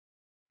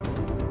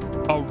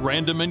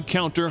random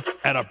encounter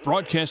at a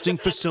broadcasting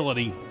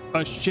facility,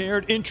 a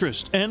shared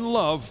interest and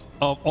love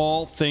of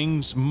all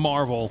things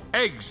Marvel,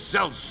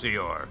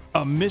 Excelsior,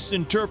 a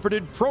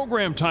misinterpreted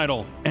program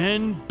title,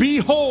 and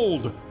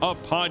behold, a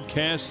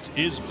podcast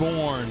is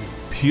born.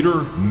 Peter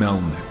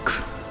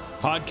Melnick,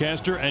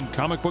 Podcaster and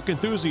comic book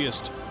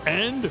enthusiast,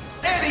 and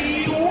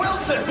Eddie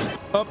Wilson,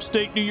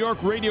 upstate New York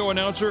radio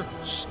announcer,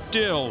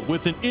 still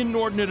with an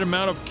inordinate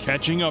amount of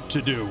catching up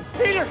to do.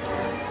 Peter,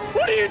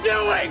 what are you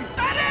doing?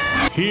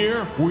 Eddie!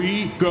 Here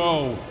we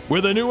go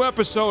with a new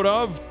episode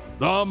of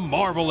The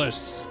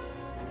Marvelists.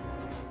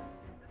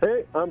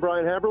 Hey, I'm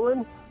Brian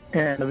Haberlin.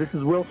 And this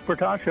is Whilce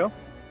Portacio.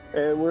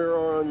 And we're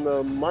on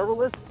The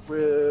Marvelists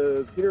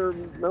with Peter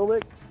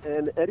Melnick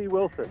and Eddie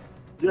Wilson.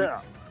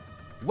 Yeah.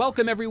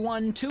 Welcome,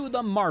 everyone, to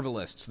The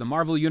Marvelists, the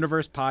Marvel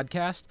Universe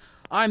podcast.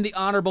 I'm the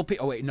Honorable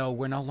Oh, wait, no,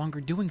 we're no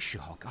longer doing show.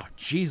 Oh, God,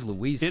 jeez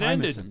Louise. It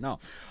Simonson. ended. No.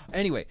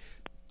 Anyway,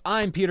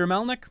 I'm Peter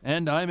Melnick.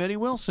 And I'm Eddie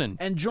Wilson.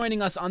 And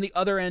joining us on the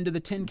other end of the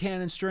tin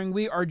cannon string,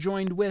 we are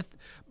joined with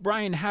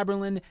Brian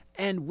Haberlin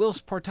and Whilce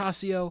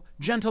Portacio.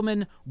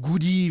 Gentlemen,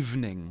 good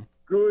evening.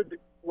 Good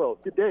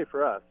day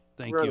for us.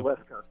 Thank We're you. on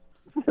the West Coast.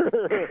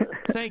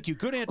 Thank you.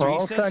 Good answer. All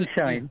He says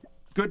sunshine.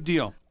 Good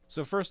deal.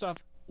 So first off,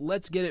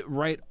 let's get it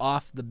right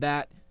off the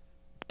bat.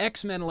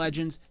 X-Men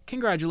Legends,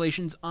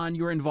 congratulations on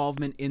your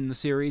involvement in the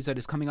series that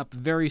is coming up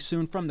very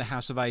soon from the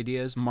House of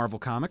Ideas, Marvel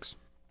Comics.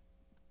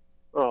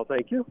 Oh,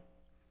 thank you.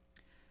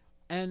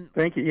 And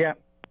Thank you. Yeah.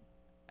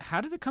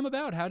 how did it come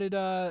about? How did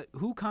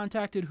who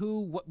contacted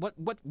who?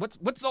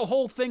 What's the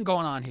whole thing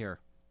going on here?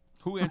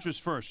 Who answers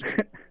first?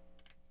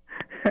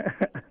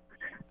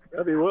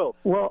 That'd be Will.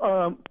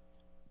 Well,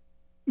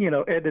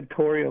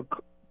 editorial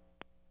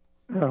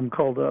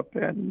called up,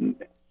 and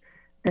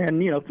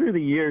through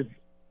the years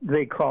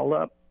they call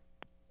up,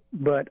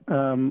 but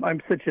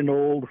I'm such an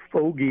old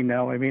fogey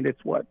now. I mean,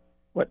 it's what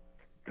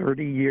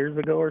 30 years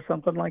ago or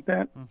something like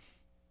that,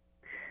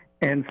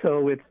 and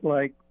so it's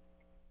like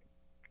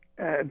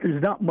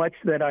there's not much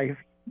that I've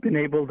been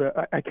able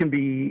to. I can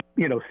be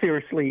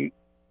seriously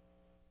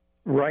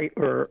write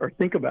or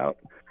think about,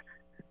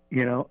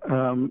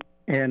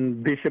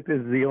 and Bishop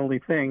is the only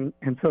thing.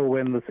 And so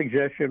when the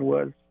suggestion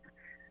was,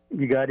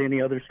 you got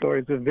any other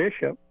stories of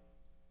Bishop,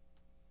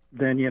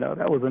 then,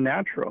 that was a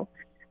natural.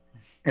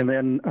 And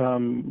then,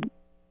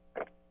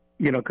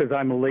 because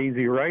I'm a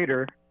lazy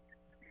writer,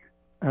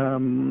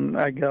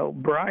 I go,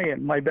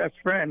 Brian, my best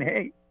friend,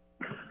 hey,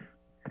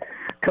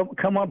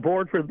 come on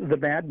board for the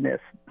madness.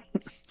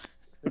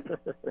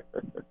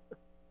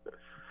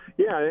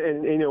 Yeah,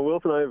 and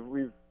Wilf and I,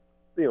 we've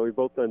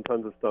both done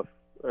tons of stuff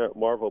at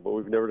Marvel, but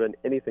we've never done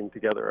anything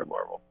together at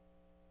Marvel.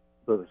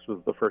 So this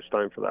was the first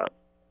time for that.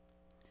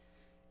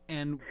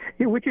 And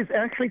Yeah, which is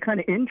actually kind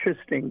of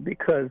interesting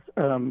because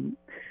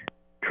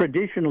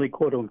traditionally,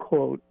 quote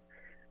unquote,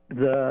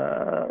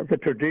 the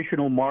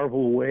traditional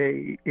Marvel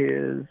way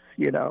is,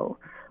 the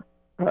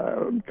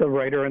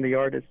writer and the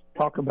artist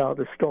talk about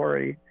the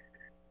story,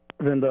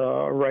 then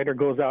the writer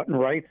goes out and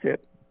writes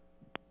it,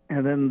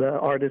 and then the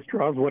artist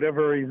draws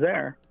whatever is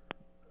there.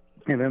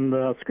 And then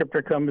the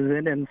scripter comes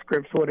in and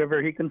scripts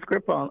whatever he can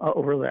script on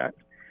over that.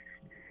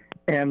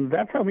 And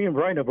that's how me and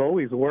Brian have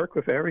always worked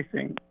with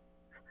everything.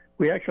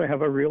 We actually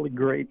have a really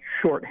great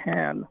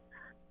shorthand.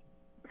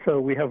 So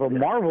we have a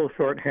Marvel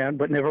shorthand,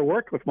 but never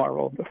worked with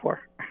Marvel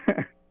before.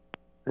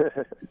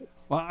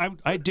 Well,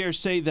 I dare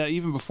say that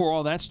even before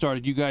all that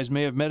started, you guys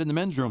may have met in the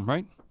men's room,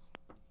 right?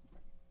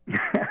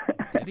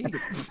 Eddie?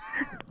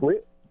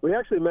 We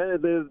actually met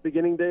at the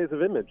beginning days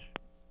of Image,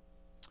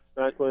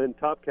 back when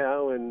Top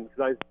Cow and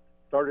I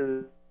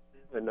started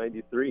in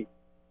 '93,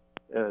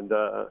 and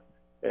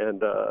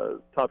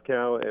Top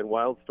Cow and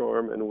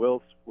Wildstorm and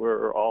Whilce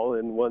were all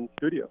in one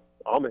studio,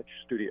 Homage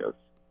Studios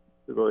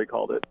is what they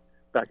called it,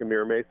 back in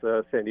Mira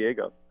Mesa, San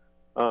Diego,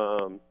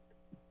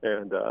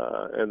 and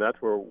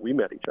that's where we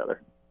met each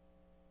other.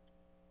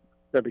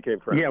 That became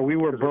friends. Yeah, we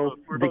were both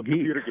we're the both geeks.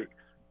 computer geeks.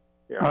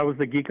 Yeah. I was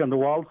the geek on the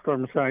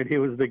Wildstorm side. He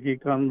was the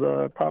geek on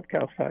the Top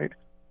Cow side.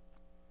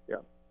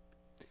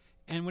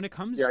 And when it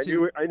comes Yeah,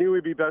 to I knew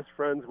we'd be best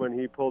friends when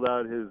he pulled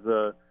out his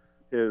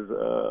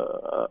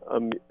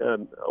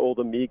old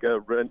Amiga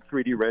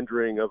 3D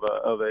rendering of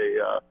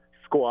a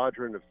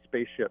squadron of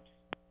spaceships.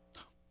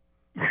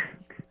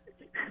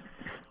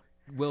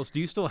 Whilce, do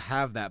you still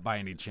have that by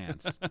any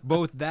chance?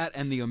 Both that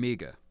and the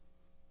Amiga.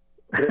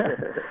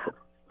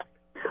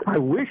 I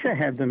wish I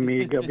had the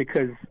Amiga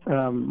because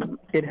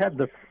it had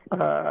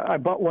I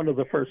bought one of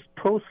the first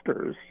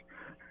toasters,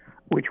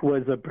 which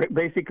was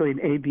basically an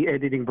A/B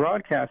editing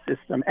broadcast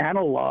system,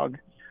 analog,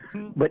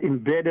 but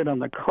embedded on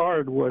the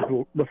card was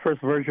the first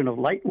version of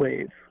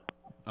Lightwave.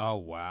 Oh,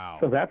 wow.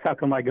 So that's how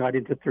come I got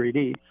into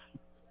 3D.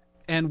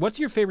 And what's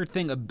your favorite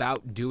thing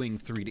about doing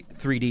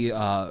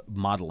 3D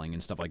modeling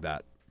and stuff like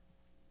that?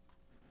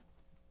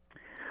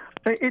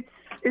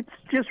 It's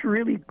just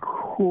really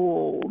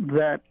cool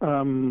that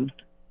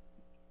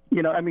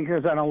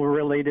because I don't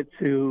relate it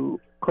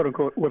to quote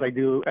unquote what I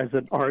do as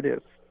an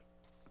artist.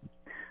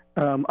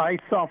 I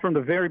saw from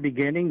the very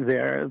beginning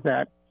there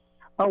that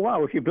oh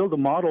wow, if you build a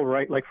model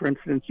right, like for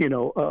instance,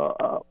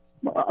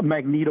 a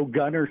magneto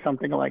gun or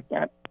something like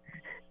that,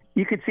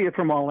 you could see it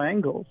from all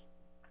angles.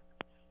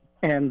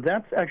 And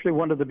that's actually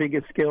one of the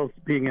biggest skills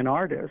being an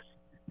artist,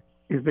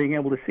 is being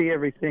able to see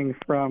everything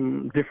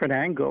from different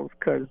angles.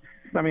 Because,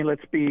 I mean,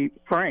 let's be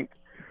frank,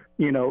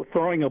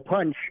 throwing a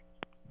punch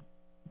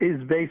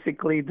is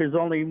basically, there's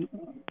only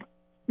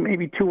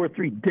maybe 2 or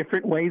 3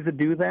 different ways to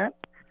do that.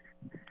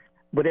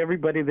 But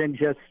everybody then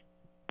just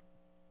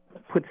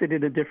puts it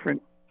in a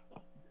different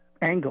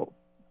angle,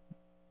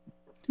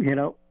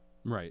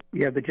 Right.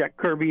 You have the Jack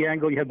Kirby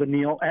angle, you have the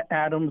Neil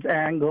Adams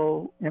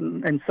angle,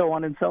 and so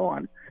on and so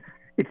on.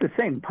 It's the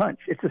same punch.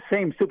 It's the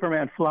same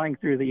Superman flying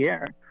through the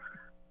air,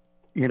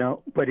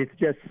 but it's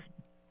just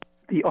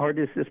the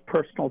artist's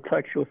personal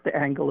touch with the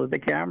angle of the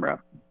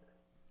camera.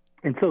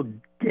 And so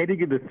getting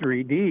into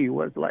 3D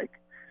was like,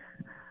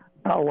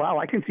 oh, wow,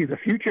 I can see the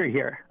future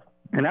here.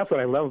 And that's what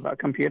I love about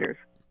computers.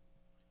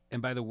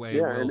 And by the way,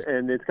 yeah,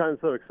 and it's kind of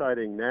so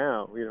exciting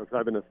now, because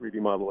I've been a 3D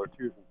modeler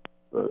too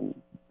since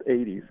the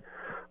 80s.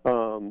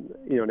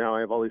 Now I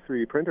have all these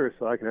 3D printers,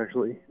 so I can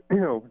actually,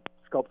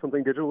 sculpt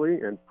something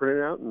digitally and print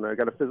it out, and I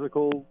got a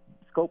physical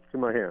sculpt in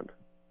my hand,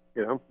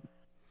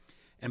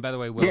 And by the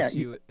way, Whilce,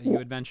 you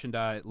had mentioned,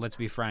 let's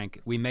be frank,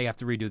 we may have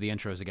to redo the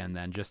intros again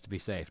then, just to be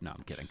safe. No,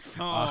 I'm kidding.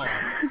 Oh.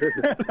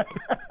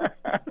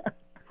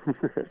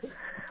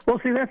 Well,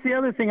 see, that's the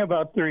other thing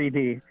about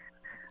 3D.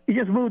 You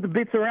just move the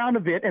bits around a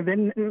bit, and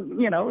then,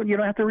 you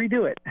don't have to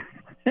redo it.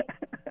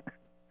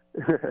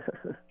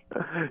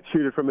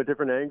 Shoot it from a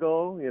different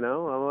angle,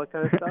 all that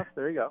kind of stuff.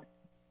 There you go.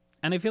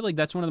 And I feel like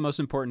that's one of the most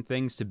important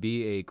things to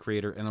be a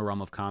creator in the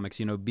realm of comics,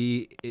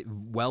 be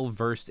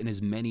well-versed in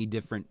as many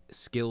different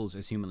skills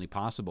as humanly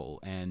possible.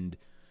 And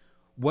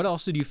what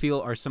else do you feel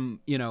are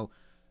some,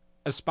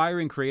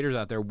 aspiring creators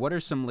out there, what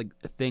are some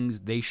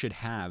things they should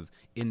have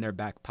in their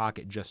back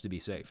pocket just to be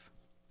safe?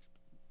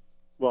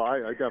 Well,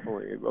 I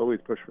definitely always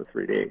push for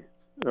 3D,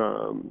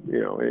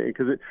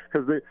 because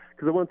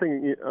the one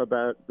thing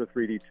about the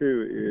 3D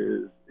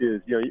too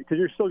is because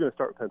you're still going to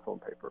start with pencil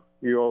and paper.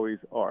 You always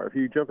are. If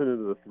you jump into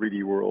the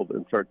 3D world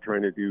and start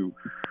trying to do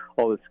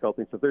all this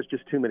sculpting stuff, there's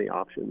just too many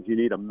options. You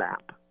need a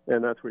map,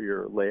 and that's where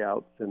your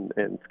layouts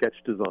and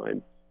sketch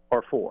design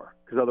are for.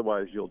 Because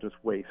otherwise, you'll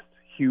just waste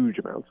huge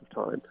amounts of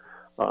time.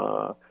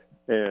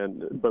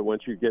 But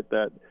once you get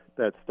that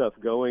stuff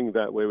going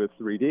that way with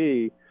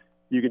 3D,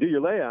 you can do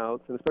your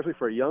layouts, and especially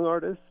for a young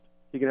artist,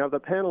 you can have the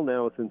panel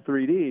now. It's in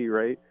 3D,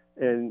 right?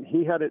 And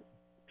he had it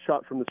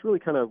shot from this really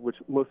kind of, which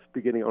most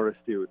beginning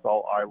artists do. It's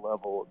all eye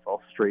level. It's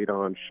all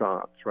straight-on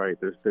shots, right?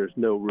 There's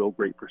no real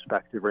great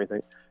perspective or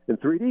anything. In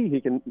 3D,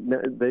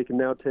 they can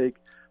now take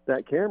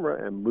that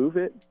camera and move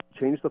it,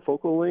 change the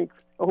focal length.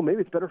 Oh,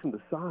 maybe it's better from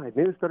the side.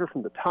 Maybe it's better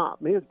from the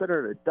top. Maybe it's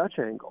better at a Dutch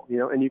angle,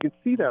 And you can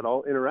see that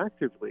all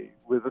interactively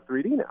with the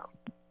 3D now,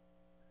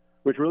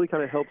 which really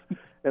kind of helps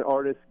an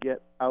artist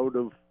get out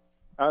of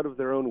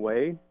their own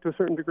way to a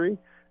certain degree,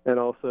 and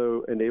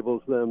also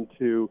enables them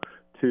to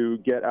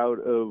get out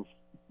of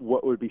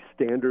what would be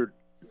standard,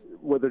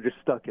 what they're just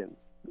stuck in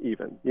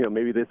even.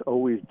 Maybe they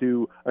always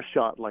do a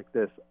shot like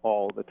this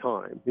all the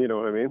time. You know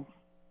what I mean?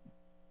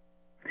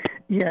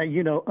 Yeah,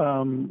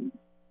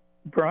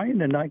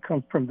 Brian and I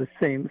come from the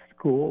same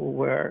school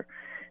where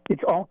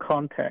it's all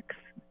context.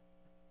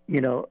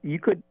 You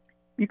could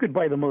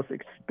buy the most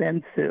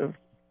expensive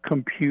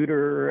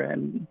computer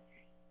and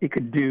it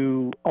could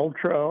do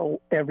ultra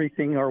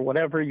everything or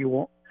whatever you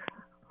want.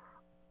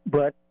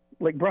 But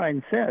like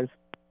Brian says,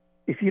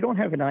 if you don't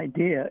have an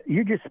idea,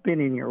 you're just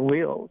spinning your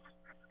wheels.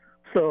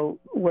 So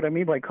what I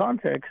mean by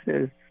context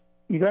is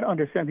you got to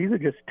understand these are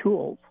just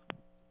tools.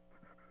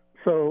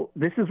 So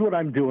this is what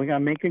I'm doing.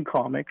 I'm making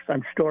comics.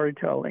 I'm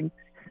storytelling.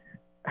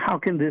 How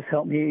can this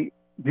help me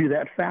do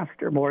that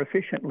faster, more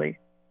efficiently?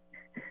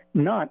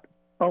 Not,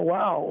 oh,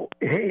 wow,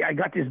 hey, I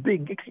got this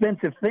big,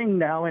 expensive thing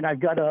now, and I've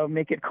got to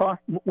make it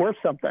cost worth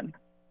something.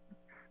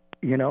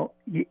 You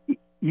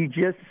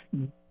just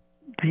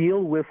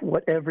deal with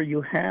whatever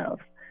you have.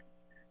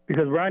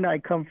 Because Ryan and I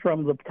come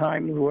from the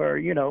times where,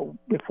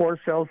 before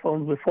cell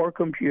phones, before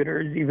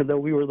computers, even though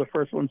we were the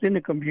first ones into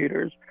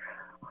computers,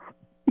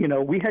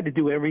 we had to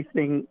do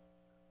everything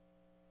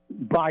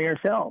by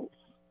ourselves,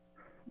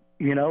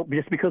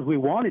 just because we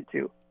wanted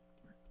to.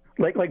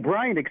 Like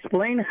Brian,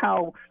 explain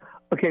how,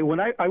 okay, when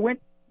I went,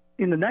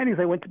 in the 90s,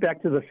 I went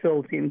back to the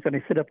Philippines and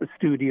I set up a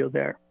studio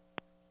there.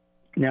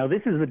 Now,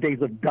 this is the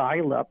days of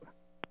dial-up.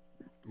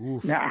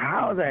 Oof. Now,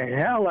 how the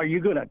hell are you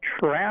going to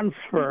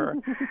transfer,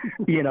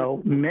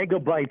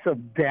 megabytes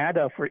of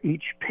data for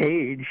each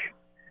page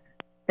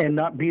and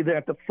not be there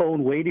at the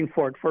phone waiting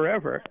for it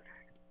forever?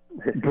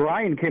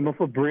 Brian came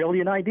up with a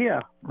brilliant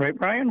idea. Right,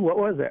 Brian? What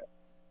was it?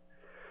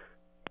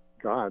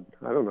 God,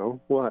 I don't know.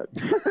 What?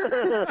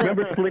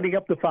 Remember splitting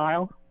up the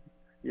file?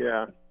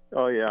 Yeah.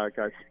 Oh, yeah.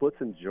 Guys, splits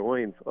and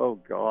joins. Oh,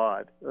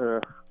 God.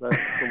 That's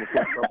almost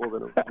more trouble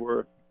than it was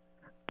worth.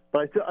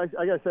 But I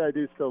gotta say, I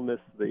do still miss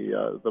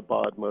the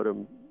baud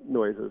modem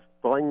noises.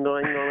 Boing,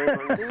 boing, boing,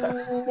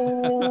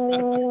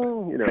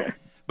 boing.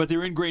 but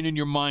they're ingrained in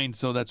your mind,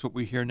 so that's what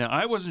we hear now.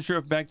 I wasn't sure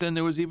if back then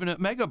there was even a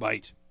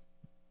megabyte.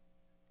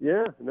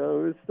 Yeah,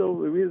 no, it was still,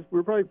 we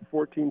were probably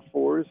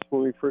 14.4s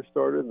when we first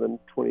started, then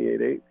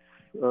 28.8s.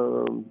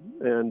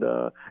 And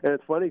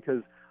it's funny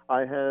because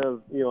I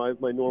have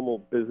my normal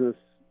business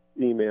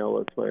email.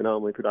 It's my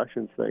Anomaly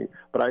Productions thing,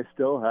 but I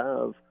still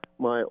have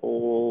my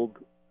old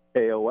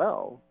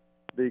AOL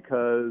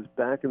because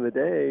back in the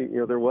day,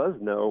 there was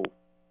no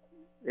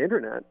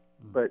internet,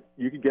 but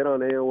you could get on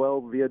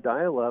AOL via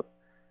dial-up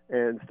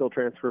and still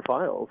transfer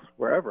files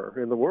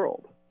wherever in the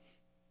world.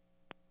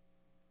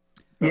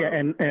 Yeah,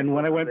 and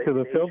when I went to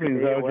the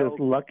Philippines, I was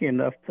just lucky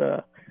enough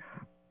to,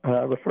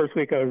 the first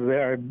week I was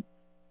there,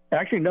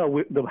 actually,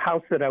 no, the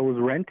house that I was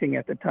renting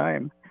at the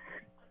time,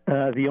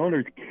 the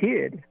owner's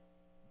kid,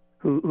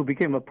 who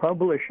became a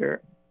publisher,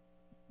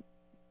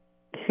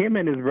 him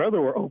and his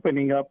brother were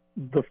opening up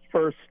the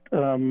first,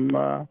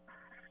 what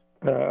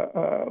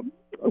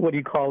do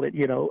you call it,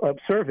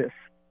 service.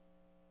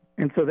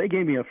 And so they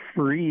gave me a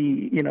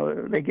free,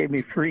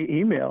 free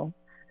email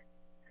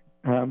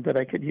that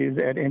I could use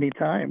at any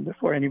time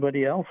before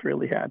anybody else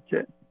really had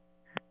to.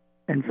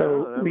 And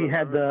so we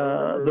had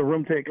the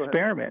room to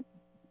experiment.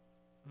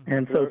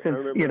 And so since,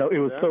 it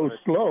was so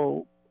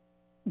slow,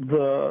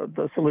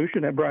 the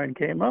solution that Brian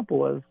came up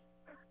was,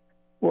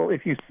 well,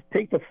 if you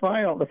take the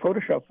file, the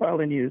Photoshop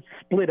file, and you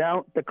split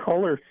out the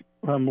color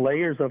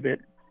layers of it,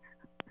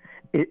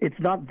 it's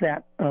not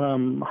that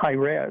high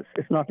res.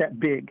 It's not that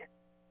big.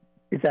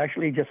 It's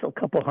actually just a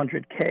couple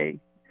 100K.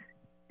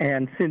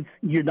 And since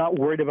you're not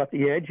worried about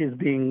the edges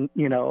being,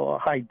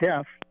 high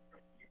def,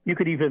 you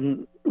could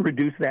even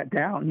reduce that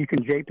down. You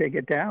can JPEG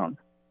it down.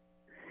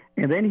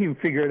 And then he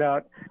figured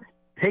out,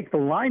 take the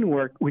line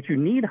work, which you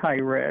need high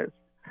res,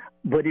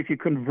 but if you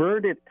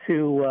convert it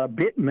to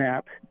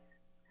bitmap,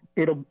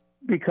 it'll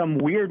become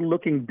weird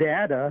looking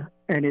data,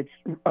 and it's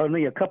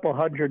only a couple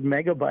hundred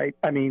kilobytes.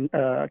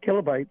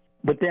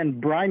 But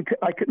then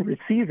I could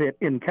receive it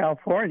in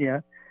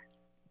California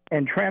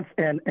and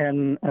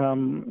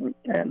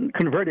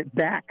convert it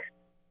back,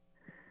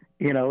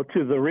 to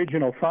the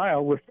original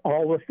file with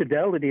all the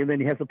fidelity, and then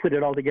he has to put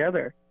it all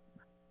together.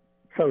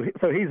 So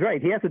he's right.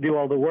 He has to do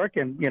all the work,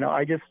 and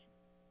I just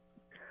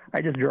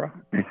draw.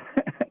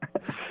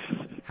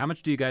 How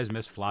much do you guys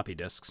miss floppy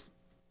disks?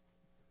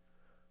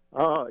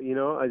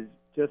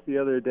 Just the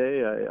other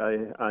day,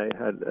 I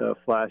had a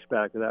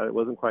flashback of that. It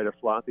wasn't quite a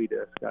floppy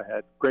disk. I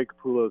had Greg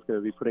Capullo was going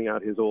to be putting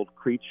out his old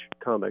Creech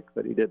comic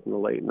that he did in the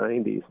late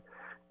 90s,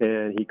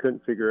 and he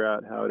couldn't figure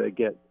out how to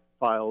get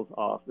files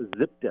off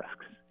zip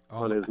disks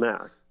on his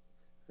Mac.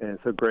 And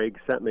so Greg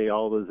sent me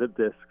all the zip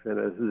disks and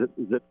a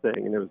zip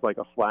thing, and it was like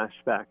a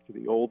flashback to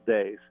the old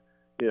days,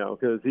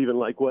 because even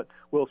like what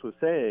Whilce was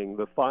saying,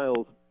 the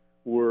files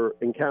were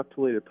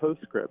encapsulated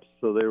postscripts,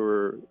 so they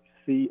were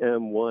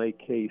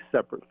CMYK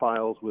separate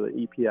files with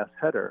an EPS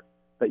header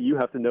that you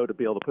have to know to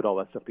be able to put all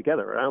that stuff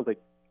together. I don't think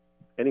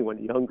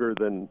anyone younger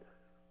than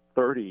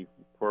 30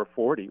 or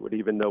 40 would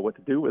even know what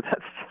to do with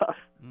that stuff.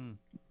 Mm.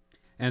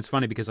 And it's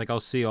funny because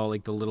I'll see all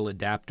the little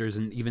adapters,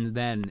 and even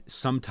then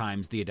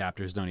sometimes the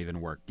adapters don't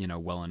even work,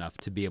 well enough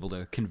to be able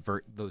to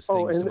convert those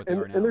things to what they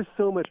are now. And there's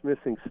so much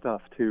missing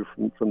stuff too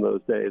from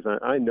those days.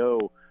 I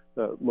know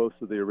most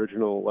of the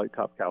original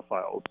Top Cow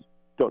files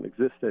don't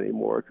exist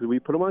anymore because we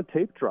put them on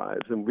tape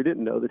drives, and we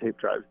didn't know the tape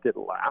drives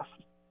didn't last,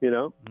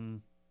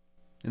 Mm.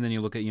 And then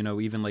you look at,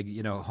 even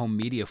home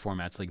media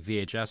formats like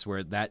VHS,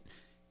 where that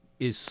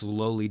is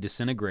slowly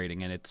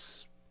disintegrating, and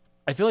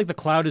I feel like the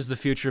cloud is the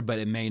future, but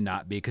it may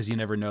not be, because you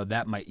never know.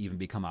 That might even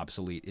become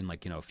obsolete in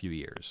a few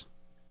years.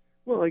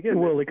 Well, again,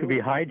 it could be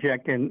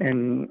hijacked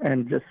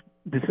and just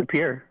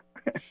disappear.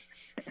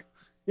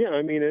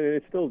 Yeah,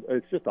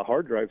 it's just a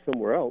hard drive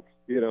somewhere else.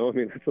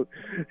 It's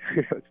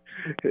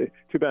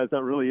too bad it's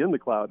not really in the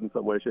cloud in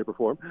some way, shape, or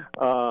form.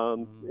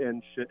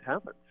 And shit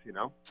happens,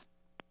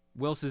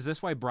 Whilce, is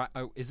this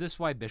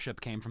why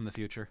Bishop came from the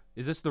future?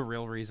 Is this the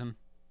real reason?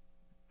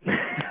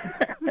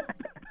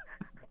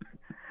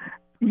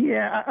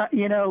 Yeah,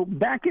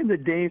 back in the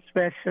day,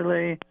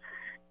 especially,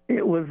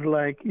 it was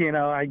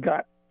I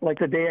got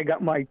the day I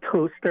got my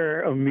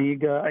toaster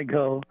Amiga. I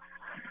go,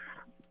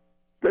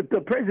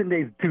 the present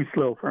day is too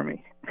slow for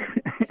me.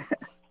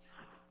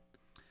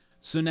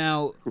 So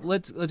now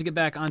let's get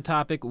back on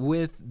topic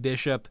with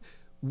Bishop.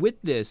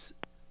 With this,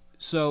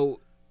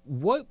 so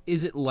what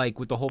is it like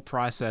with the whole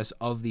process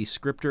of the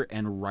scripter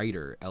and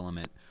writer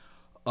element?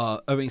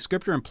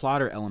 Scripter and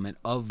plotter element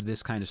of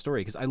this kind of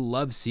story? Because I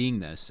love seeing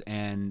this.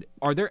 And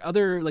are there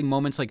other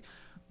moments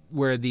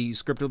where the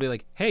scripter will be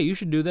like, "Hey, you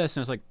should do this,"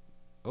 and it's like,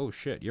 "Oh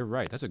shit, you're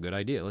right. That's a good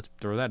idea. Let's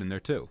throw that in there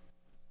too."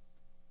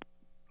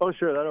 Oh,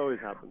 sure, that always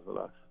happens with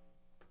us.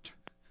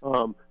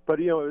 But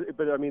it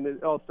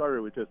all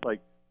started with just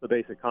the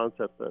basic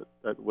concept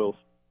that Whilce,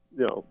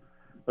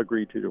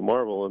 agreed to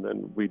Marvel, and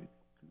then we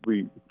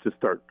just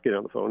start getting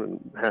on the phone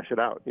and hash it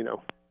out,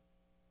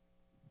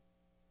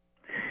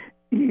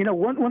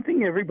 One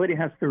thing everybody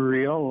has to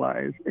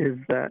realize is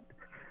that,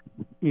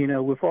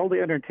 with all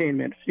the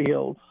entertainment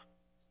fields,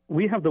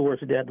 we have the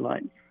worst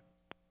deadlines.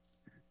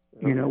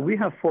 We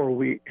have 4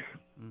 weeks.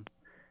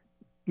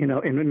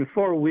 in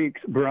 4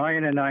 weeks,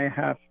 Brian and I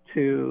have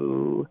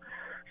to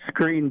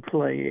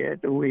screenplay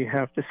it. We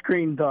have to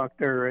screen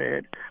doctor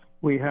it.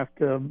 We have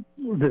to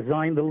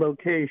design the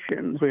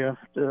locations. We have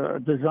to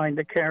design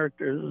the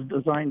characters,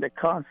 design the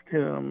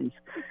costumes,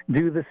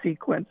 do the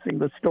sequencing,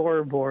 the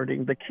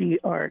storyboarding, the key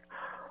art,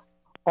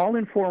 all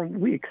in 4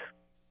 weeks.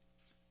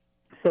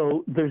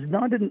 So there's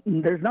not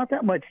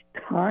that much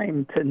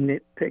time to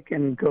nitpick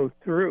and go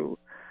through.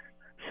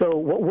 So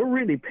what we're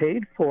really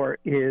paid for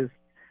is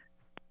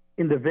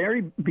in the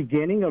very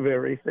beginning of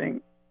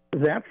everything,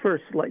 that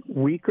first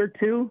week or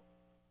two,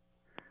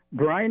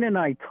 Brian and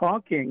I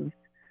talking,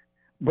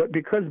 but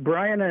because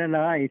Brian and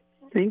I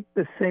think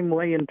the same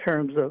way in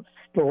terms of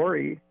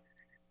story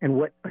and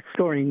what a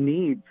story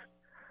needs,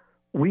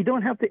 we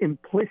don't have to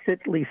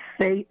implicitly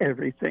say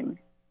everything.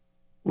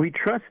 We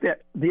trust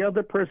that the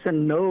other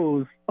person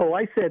knows, oh,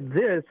 I said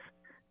this,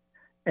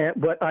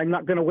 but I'm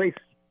not going to waste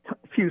a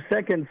few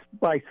seconds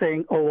by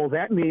saying, oh, well,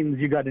 that means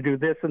you got to do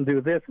this and do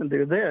this and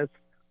do this.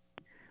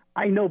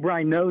 I know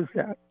Brian knows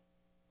that.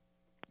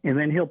 And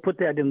then he'll put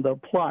that in the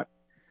plot.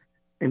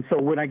 And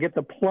so when I get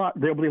the plot,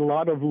 there'll be a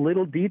lot of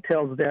little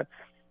details that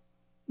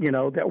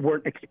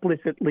weren't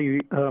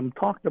explicitly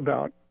talked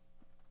about.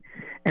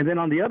 And then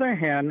on the other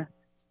hand,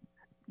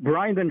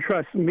 Brian then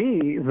trusts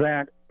me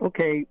that,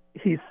 okay,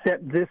 he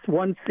set this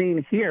one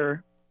scene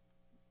here.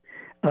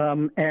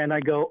 And I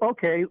go,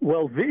 okay,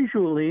 well,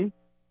 visually,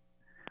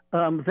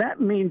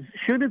 that means,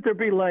 shouldn't there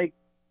be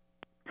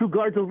 2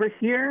 guards over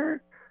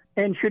here?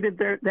 And shouldn't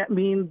that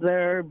mean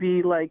there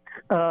be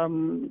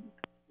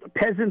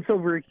peasants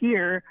over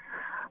here,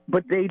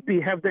 but they'd be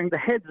having the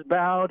heads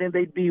bowed and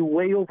they'd be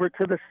way over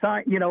to the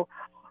side?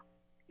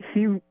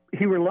 He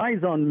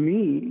relies on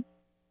me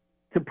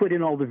to put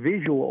in all the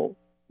visual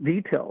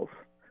details.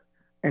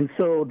 And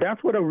so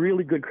that's what a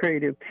really good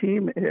creative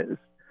team is.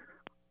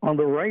 On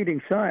the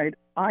writing side,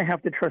 I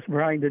have to trust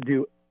Brian to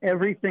do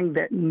everything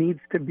that needs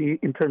to be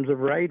in terms of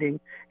writing,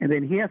 and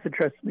then he has to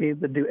trust me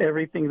to do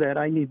everything that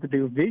I need to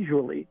do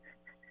visually.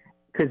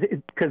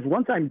 Because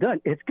once I'm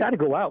done, it's got to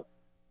go out.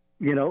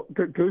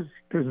 There's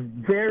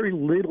very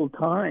little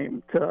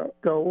time to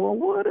go, well,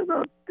 what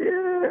about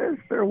this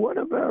or what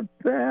about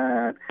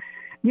that?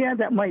 Yeah,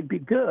 that might be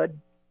good,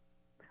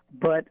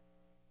 but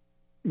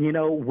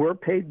we're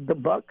paid the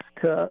bucks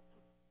to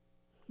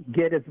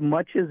get as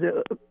much as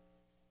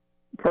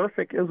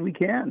perfect as we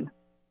can,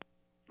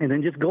 and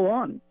then just go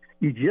on.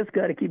 You just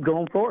got to keep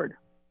going forward.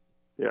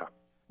 Yeah.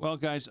 Well,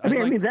 guys, I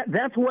mean,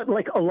 that's what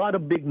a lot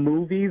of big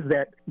movies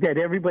that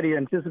everybody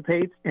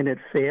anticipates and it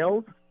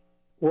fails.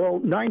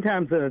 Well, 9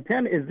 times out of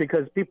 10 is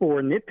because people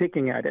were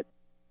nitpicking at it.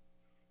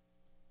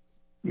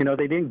 They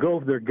didn't go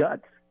with their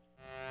guts.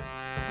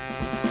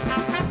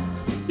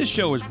 This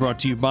show is brought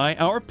to you by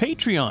our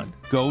Patreon.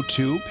 Go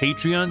to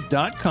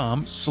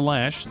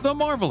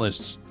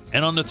patreon.com/themarvelists.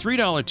 And on the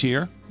 $3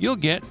 tier, you'll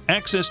get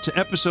access to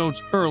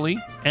episodes early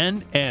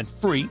and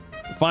ad-free.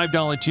 The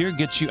 $5 tier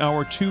gets you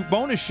our 2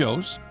 bonus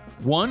shows.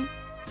 One,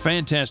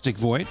 Fantastic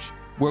Voyage,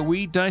 where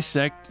we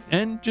dissect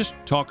and just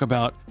talk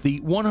about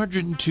the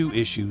 102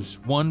 issues,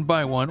 one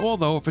by one,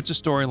 although if it's a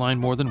storyline,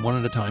 more than one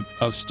at a time,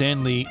 of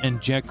Stan Lee and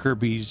Jack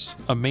Kirby's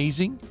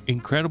amazing,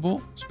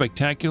 incredible,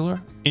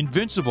 spectacular,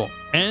 invincible,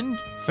 and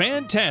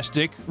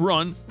fantastic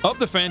run of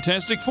the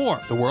Fantastic Four,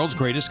 the world's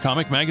greatest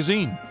comic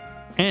magazine.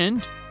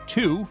 And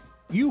 2,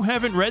 You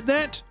Haven't Read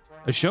That?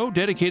 A show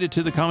dedicated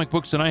to the comic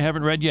books that I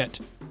haven't read yet.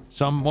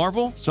 Some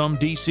Marvel, some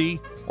DC,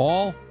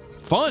 all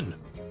fun.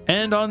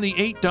 And on the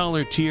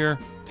 $8 tier,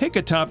 pick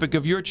a topic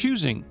of your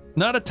choosing,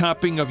 not a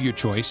topping of your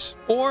choice.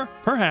 Or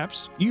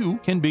perhaps you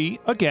can be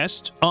a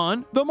guest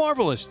on The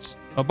Marvelists.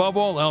 Above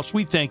all else,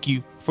 we thank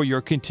you for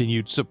your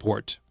continued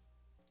support.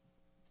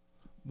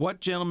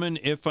 What, gentlemen,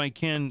 if I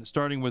can,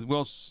 starting with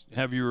Whilce,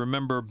 have you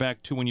remember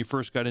back to when you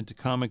first got into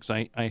comics?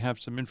 I have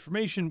some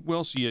information.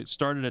 Whilce, you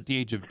started at the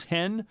age of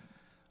 10.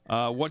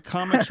 What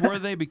comics were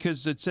they?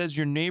 Because it says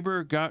your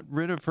neighbor got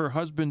rid of her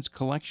husband's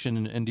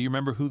collection. And do you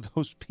remember who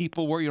those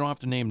people were? You don't have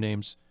to name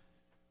names.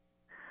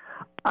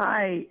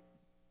 I've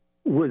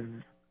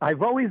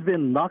always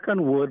been, knock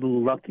on wood,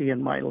 lucky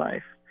in my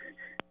life.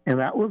 And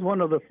that was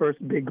one of the first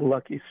big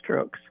lucky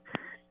strokes.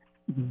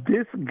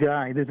 This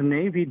guy, this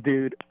Navy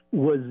dude,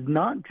 was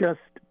not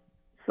just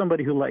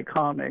somebody who liked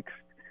comics.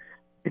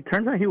 It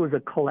turns out he was a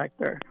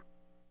collector,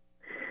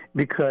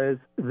 because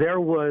there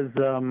was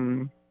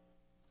the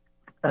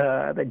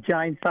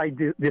Giant Side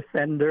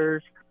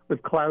Defenders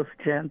with Klaus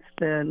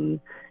Jensen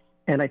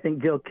and I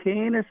think Gil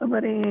Kane or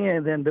somebody,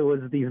 and then there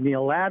was these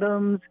Neil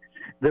Adams,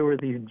 there were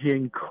these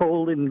Jane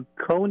Colin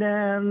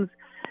Conans,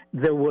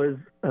 there was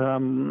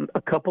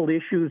a couple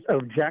issues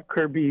of Jack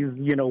Kirby's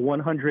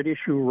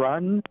 100-issue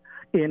run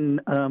in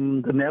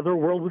the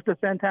Netherworld with the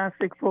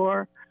Fantastic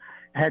Four,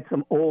 had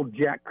some old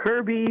Jack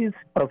Kirby's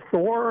of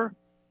Thor.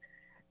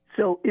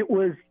 So it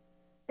was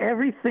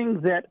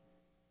everything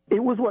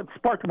it was what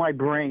sparked my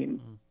brain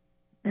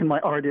and my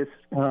artist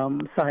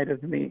side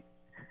of me.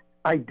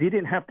 I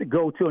didn't have to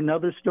go to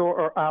another store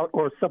or out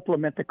or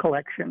supplement the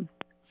collection.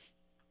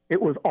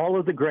 It was all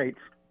of the greats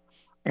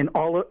and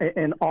all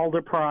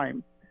their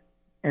prime.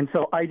 And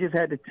so I just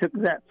had to took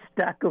that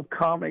stack of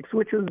comics,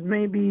 which was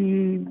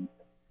maybe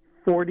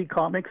 40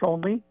 comics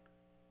only,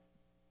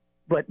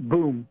 but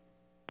boom,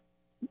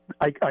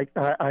 I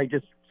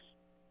just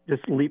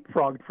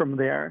leapfrogged from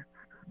there,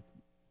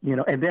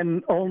 and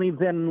then only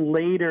then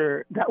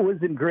later, that was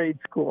in grade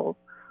school.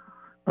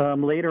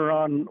 Later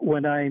on,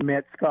 when I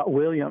met Scott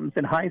Williams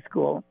in high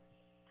school,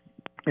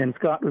 and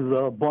Scott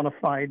was a bona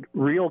fide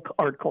real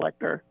art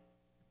collector.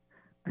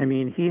 I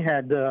mean, he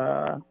had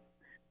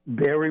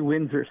Barry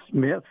Windsor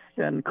Smiths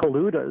and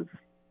Coludas.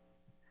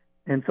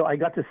 And so I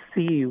got to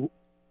see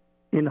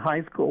in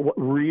high school what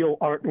real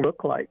art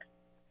looked like.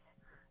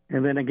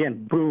 And then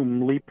again,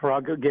 boom,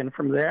 leapfrog again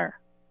from there.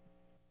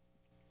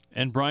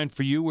 And Brian,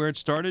 for you, where it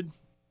started?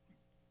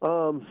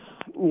 Again,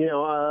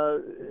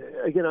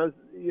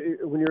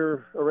 when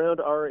you're around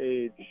our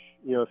age,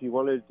 if you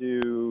wanted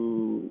to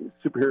do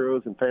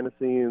superheroes and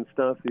fantasy and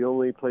stuff, the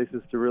only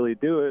places to really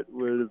do it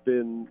would have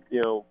been,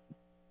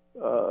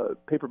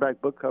 paperback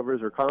book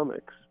covers or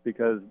comics,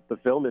 because the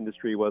film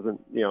industry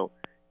wasn't,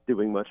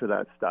 doing much of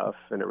that stuff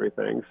and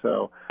everything.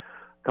 So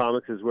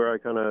comics is where I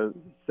kind of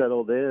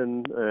settled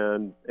in,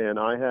 and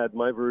I had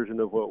my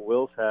version of what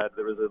Whilce had.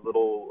 There was a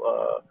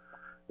little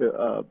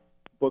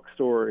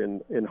bookstore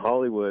in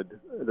Hollywood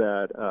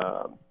that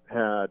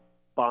had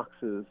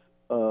boxes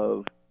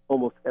of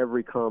almost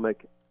every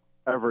comic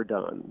ever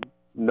done,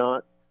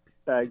 not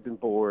bagged and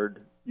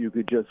board. You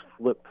could just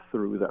flip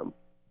through them.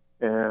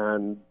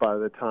 And by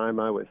the time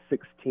I was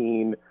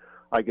 16,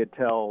 I could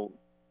tell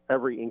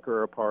every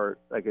inker apart.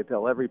 I could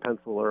tell every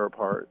penciler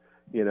apart,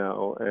 and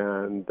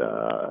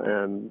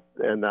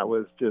that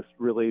was just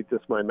really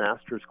just my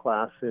master's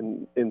class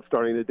in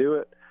starting to do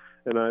it.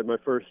 And I had my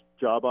first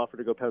job offer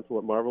to go pencil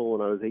at Marvel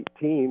when I was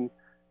 18,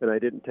 and I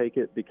didn't take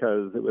it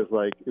because it was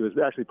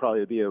actually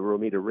probably to be a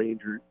Romita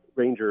Ranger.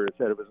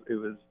 Instead, it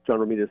was John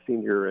Romita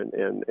Sr.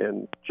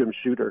 and Jim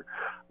Shooter,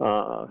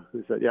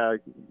 who said, yeah,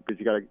 because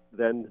you got to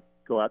then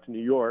go out to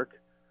New York,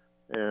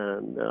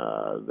 and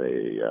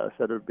they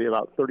said it would be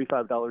about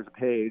 $35 a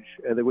page,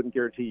 and they wouldn't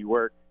guarantee you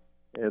work.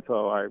 And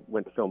so I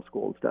went to film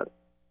school instead.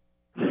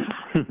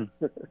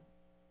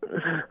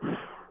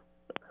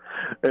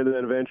 And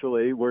then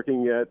eventually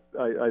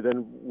I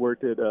then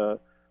worked at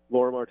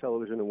Lorimar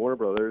Television and Warner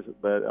Brothers,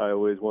 but I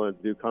always wanted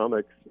to do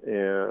comics,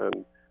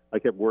 and I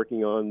kept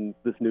working on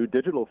this new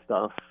digital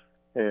stuff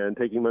and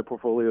taking my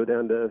portfolio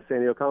down to San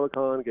Diego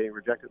Comic-Con, getting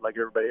rejected like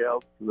everybody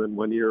else. And then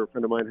one year, a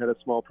friend of mine had a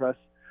small press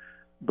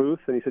booth,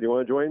 and he said, you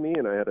want to join me?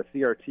 And I had a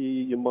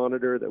CRT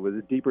monitor that was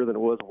deeper than it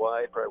was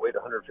wide, probably weighed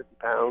 150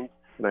 pounds.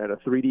 And I had a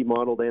 3D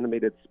modeled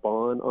animated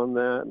Spawn on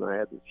that, and I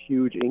had this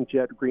huge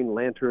inkjet Green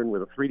Lantern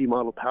with a 3D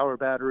modeled power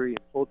battery,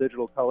 full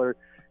digital color,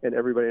 and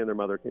everybody and their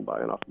mother came by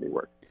and offered me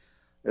work.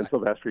 And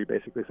Sylvester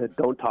basically said,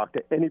 don't talk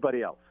to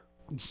anybody else.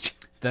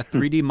 That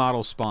 3D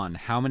model Spawn,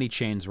 how many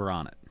chains were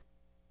on it?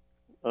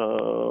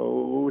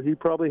 He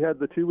probably had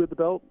the 2 with the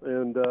belt,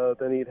 and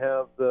then he'd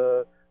have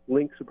the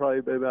links would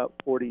probably be about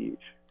 40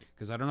 each.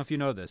 Because I don't know if you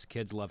know this,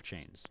 kids love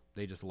chains.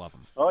 They just love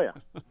them. Oh, yeah.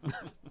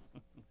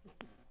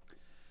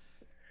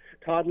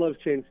 Todd loves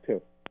chains,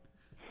 too.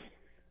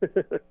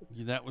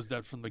 That was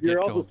that from the get-go.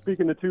 You're also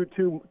speaking to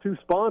two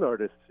Spawn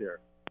artists here.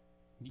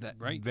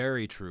 Right.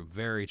 Very true,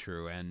 very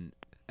true. And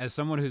as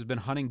someone who's been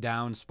hunting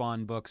down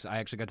Spawn books, I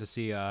actually got to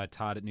see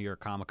Todd at New York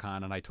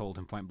Comic-Con, and I told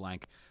him point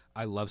blank,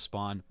 I love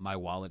Spawn. My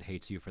wallet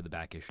hates you for the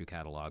back issue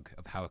catalog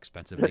of how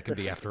expensive they can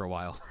be after a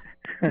while.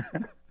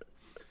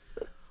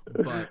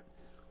 But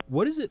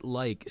what is it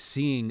like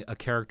seeing a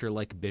character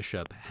like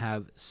Bishop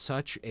have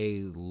such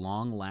a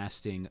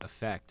long-lasting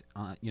effect,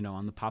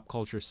 on the pop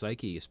culture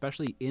psyche,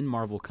 especially in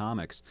Marvel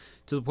Comics,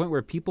 to the point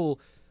where people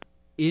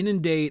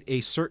inundate a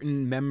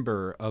certain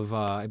member of,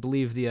 I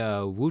believe,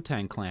 the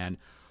Wu-Tang Clan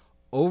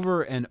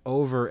over and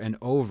over and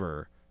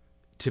over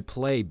to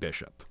play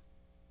Bishop?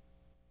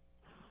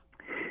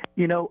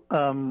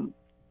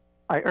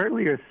 I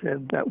earlier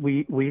said that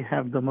we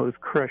have the most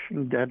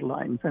crushing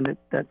deadlines, and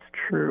that's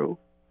true.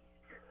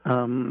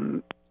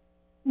 Brian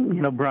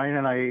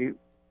and I,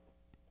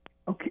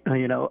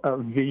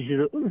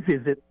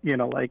 visit,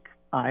 like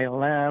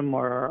ILM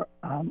or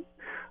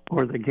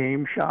the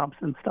game shops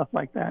and stuff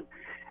like that,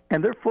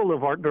 and they're full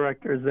of art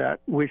directors that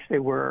wish they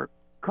were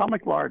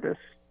comic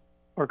artists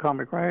or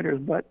comic writers,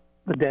 but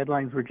the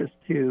deadlines were just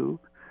too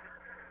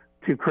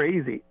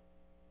crazy.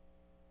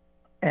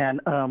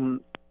 And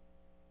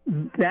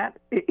that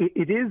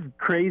it is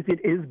crazy.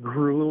 It is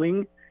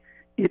grueling.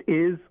 It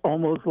is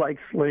almost like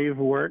slave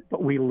work,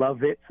 but we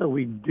love it, so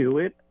we do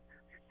it.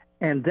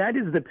 And that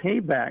is the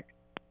payback,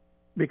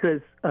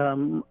 because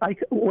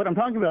what I'm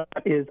talking about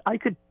is I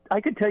could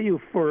tell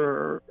you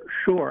for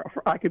sure,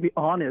 I could be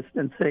honest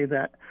and say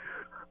that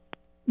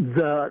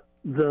the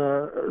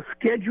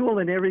schedule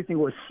and everything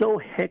was so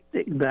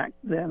hectic back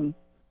then.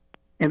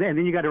 And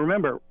then you got to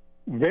remember,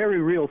 very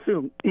real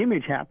soon,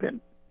 Image happened.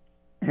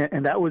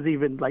 And that was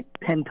even like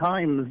 10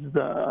 times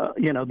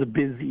the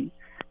busy.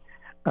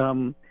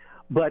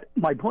 But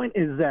my point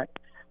is that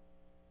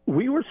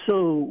we were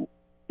so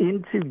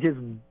into just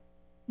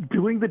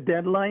doing the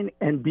deadline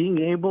and being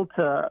able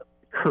to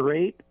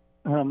create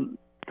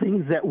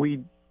things that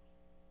we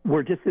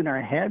were just in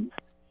our heads.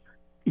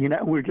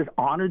 We're just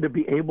honored to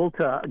be able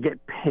to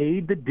get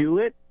paid to do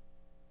it.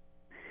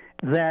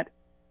 That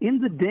in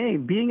the day,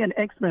 being an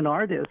X-Men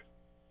artist,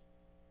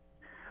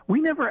 we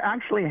never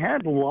actually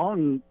had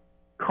long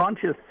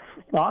conscious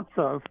thoughts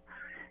of,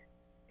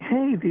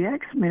 hey, the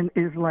X-Men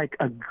is like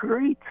a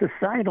great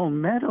societal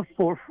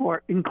metaphor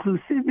for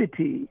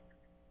inclusivity.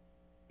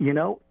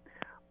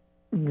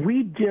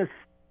 We just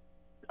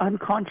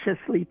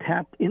unconsciously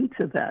tapped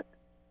into that.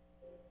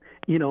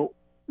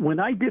 When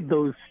I did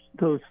those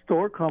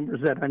store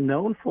covers that I'm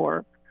known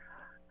for,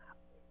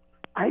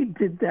 I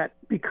did that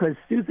because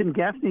Susan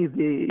Gaffney,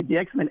 the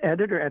X-Men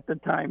editor at the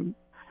time,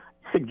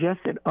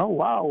 suggested, oh,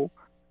 wow,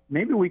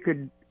 maybe we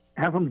could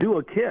have them do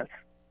a kiss.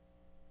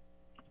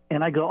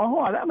 And I go,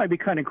 oh, that might be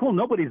kind of cool.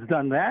 Nobody's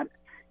done that.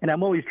 And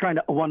I'm always trying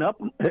to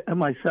one-up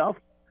myself.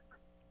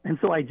 And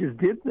so I just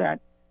did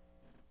that.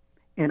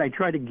 And I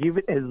try to give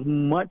it as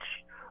much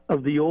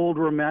of the old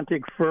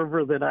romantic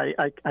fervor that I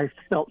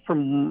felt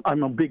from,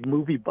 I'm a big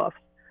movie buff,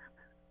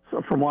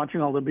 so from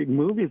watching all the big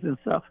movies and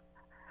stuff.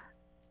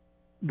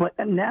 But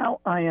now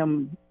I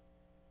don't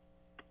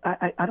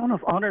know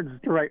if honored is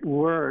the right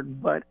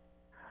word, but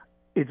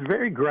it's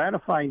very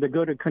gratifying to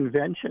go to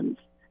conventions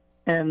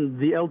and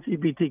the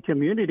LGBT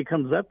community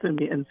comes up to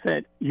me and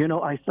said,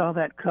 I saw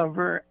that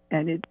cover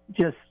and it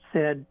just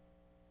said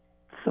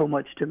so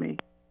much to me.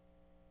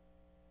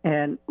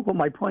 And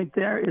my point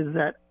there is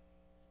that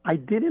I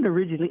didn't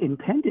originally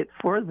intend it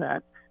for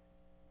that,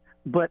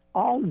 but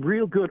all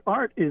real good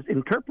art is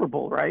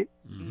interpretable, right?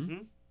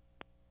 Mm-hmm.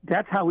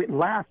 That's how it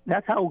lasts.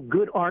 That's how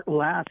good art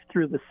lasts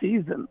through the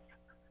seasons,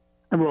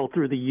 and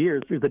through the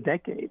years, through the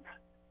decades.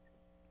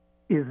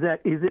 It's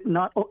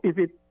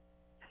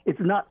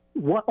not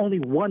only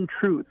one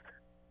truth.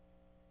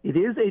 It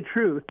is a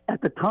truth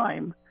at the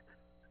time,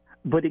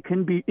 but it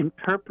can be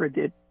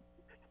interpreted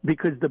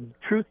because the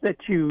truth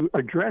that you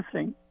are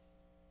addressing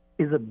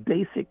is a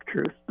basic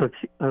truth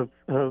of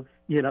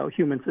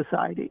human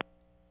society.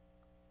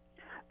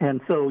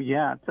 And so,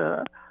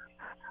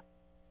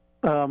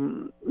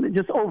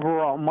 just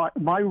overall,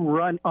 my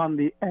run on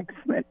the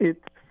X-Men,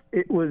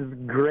 it was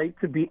great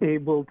to be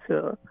able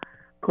to,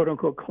 quote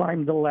unquote,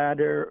 climb the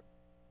ladder,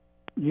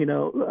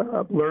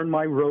 learn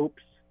my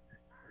ropes,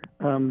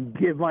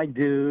 give my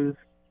dues,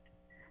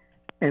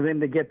 and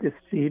then to get this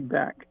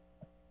feedback,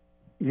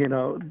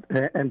 and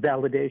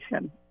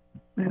validation.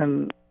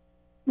 And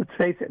let's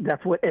face it,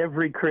 that's what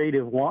every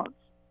creative wants.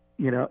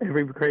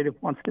 Every creative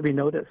wants to be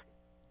noticed.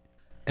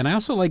 And I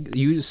also like,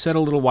 you said a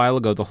little while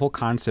ago, the whole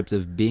concept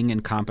of being in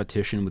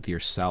competition with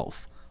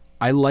yourself.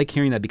 I like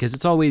hearing that because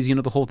it's always,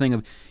 the whole thing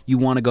of you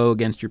want to go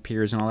against your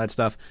peers and all that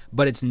stuff,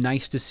 but it's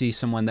nice to see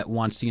someone that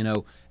wants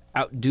to,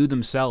 outdo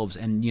themselves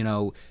and,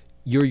 you're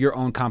your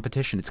own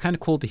competition. It's kind of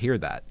cool to hear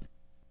that.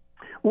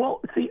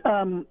 Well, see,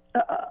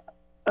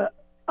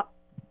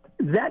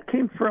 that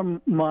came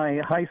from my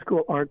high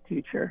school art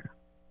teacher.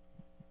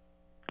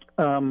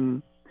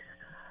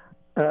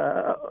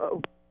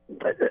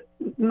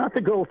 Not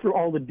to go through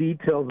all the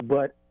details,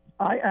 but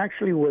I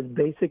actually was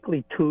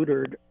basically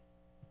tutored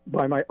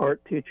by my art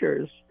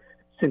teachers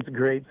since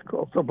grade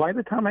school. So by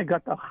the time I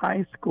got to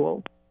high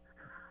school,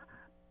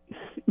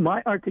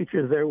 my art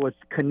teacher there was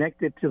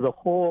connected to the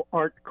whole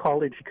art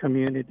college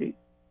community.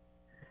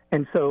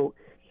 And so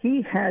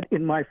he had,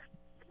 in my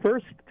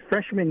first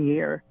freshman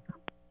year,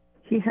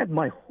 he had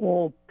my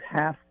whole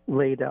path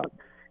laid out.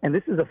 And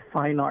this is a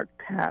fine art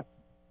path.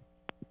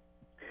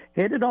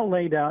 He had it all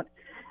laid out.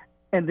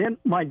 And then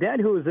my dad,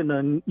 who was in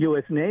the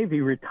U.S.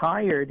 Navy,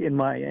 retired in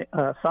my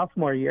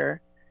sophomore year,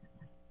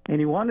 and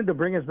he wanted to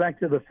bring us back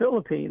to the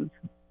Philippines.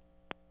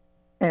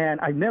 And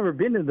I've never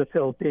been to the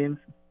Philippines.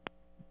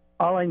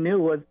 All I knew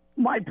was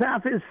my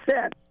path is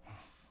set.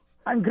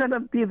 I'm going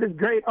to be this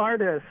great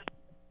artist.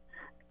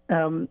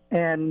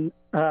 And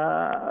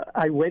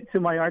I went to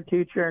my art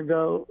teacher and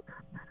go,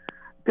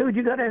 dude,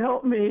 you got to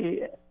help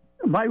me.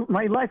 My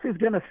life is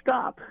going to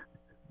stop.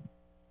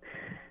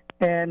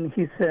 And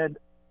he said,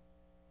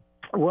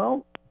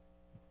 well,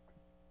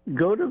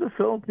 go to the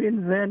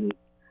Philippines, and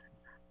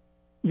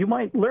you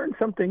might learn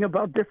something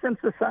about different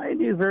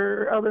societies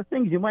or other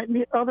things. You might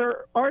meet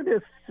other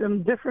artists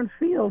in different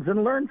fields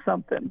and learn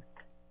something.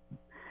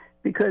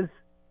 Because,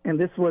 and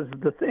this was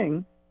the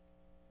thing,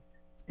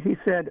 he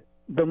said,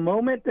 the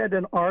moment that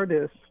an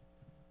artist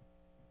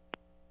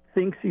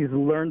thinks he's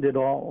learned it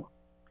all,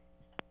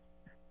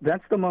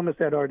 that's the moment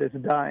that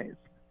artist dies.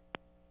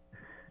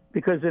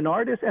 Because an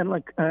artist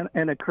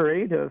and a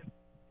creative,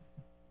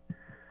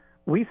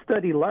 we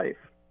study life.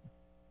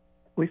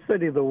 We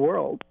study the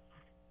world.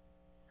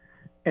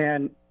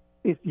 And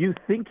if you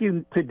think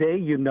today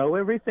you know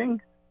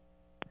everything,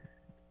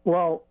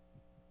 well,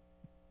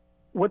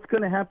 what's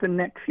going to happen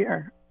next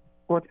year?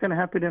 What's going to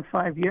happen in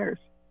 5 years?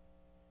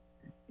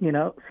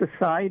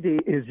 Society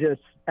is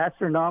just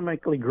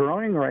astronomically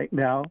growing right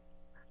now,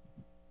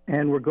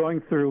 and we're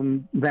going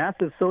through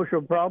massive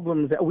social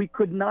problems that we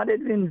could not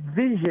have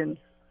envisioned.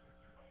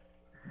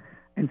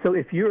 And so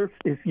if you're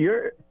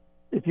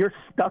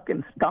stuck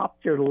and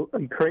stopped your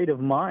creative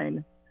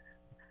mind,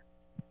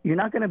 you're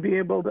not going to be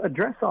able to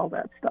address all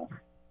that stuff.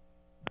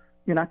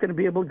 You're not going to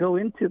be able to go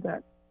into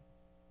that.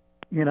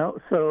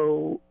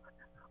 So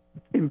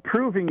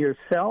improving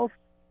yourself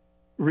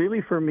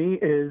really for me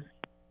is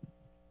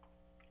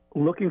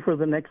looking for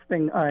the next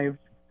thing I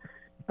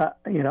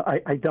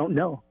don't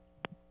know.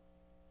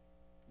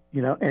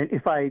 And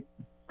if I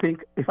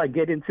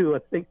get into a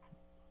thing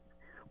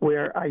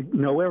where I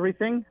know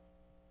everything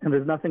and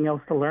there's nothing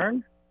else to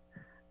learn,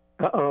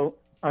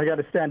 I got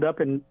to stand up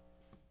and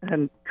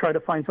try to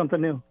find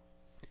something new.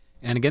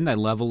 And again, that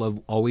level of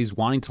always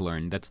wanting to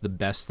learn, that's the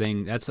best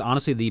thing. That's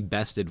honestly the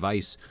best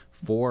advice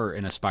for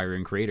an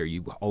aspiring creator.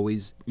 You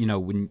always,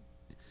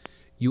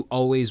 you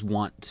always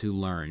want to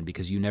learn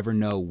because you never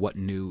know what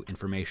new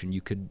information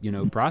you could,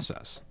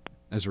 process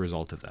as a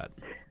result of that.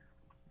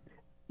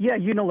 Yeah,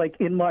 like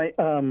in my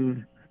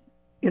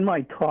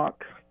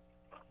talks,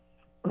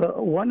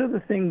 one of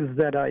the things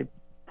that I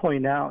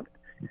point out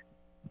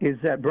is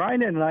that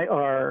Brian and I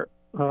are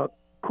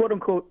quote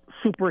unquote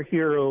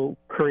superhero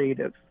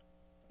creatives.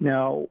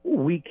 Now,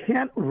 we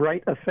can't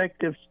write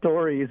effective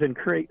stories and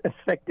create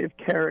effective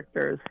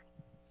characters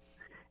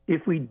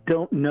if we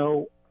don't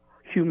know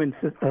human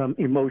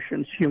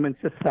emotions, human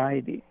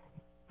society,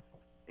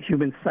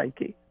 human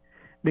psyche.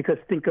 Because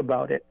think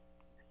about it.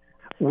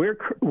 We're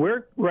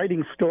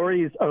writing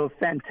stories of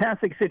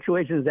fantastic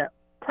situations that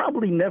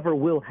probably never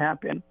will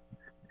happen,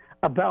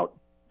 about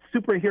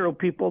superhero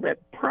people that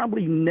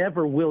probably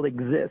never will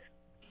exist.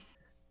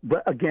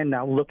 But again,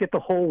 now look at the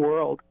whole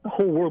world. The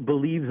whole world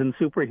believes in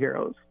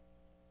superheroes.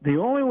 The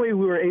only way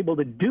we were able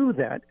to do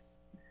that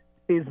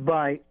is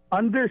by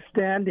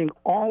understanding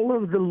all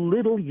of the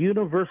little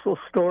universal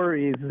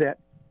stories that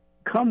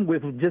come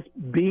with just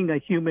being a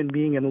human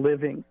being and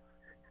living.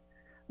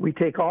 We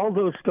take all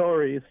those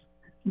stories,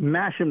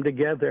 mash them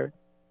together,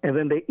 and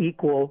then they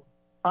equal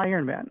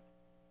Iron Man.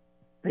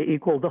 They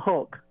equal the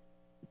Hulk.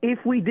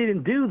 If we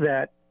didn't do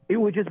that, it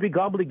would just be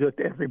gobbledygook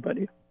to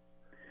everybody.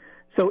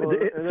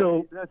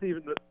 So that's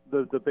even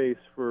the base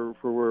for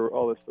where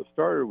all this stuff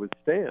started with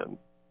Stan.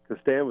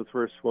 Because Stan was the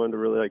first one to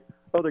really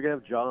they're going to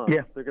have jobs,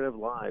 yeah. They're going to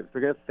have lives,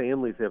 they're going to have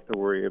families they have to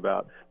worry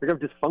about. They're going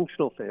to have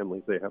dysfunctional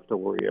families they have to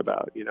worry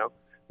about,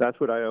 That's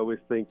what I always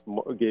think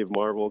gave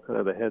Marvel kind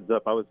of a heads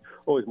up. I was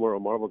always more a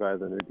Marvel guy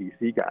than a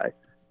DC guy,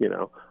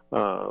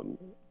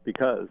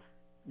 because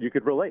you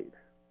could relate,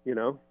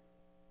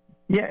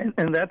 Yeah,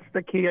 and that's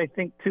the key, I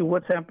think, to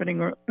what's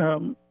happening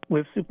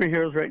with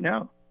superheroes right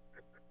now.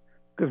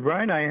 Because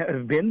Brian and I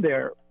have been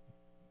there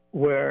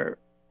where,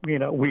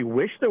 we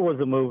wish there was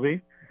a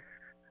movie.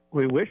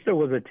 We wish there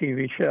was a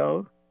TV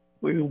show.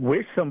 We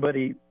wish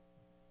somebody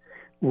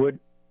would,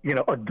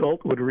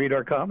 adult would read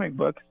our comic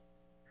books.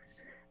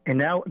 And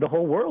now the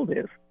whole world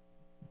is.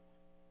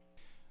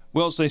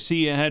 Whilce, I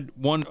see you had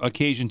one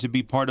occasion to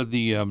be part of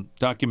the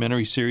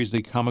documentary series,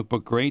 The Comic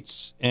Book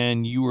Greats,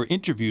 and you were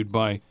interviewed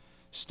by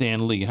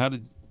Stan Lee. How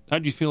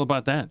did you feel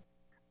about that?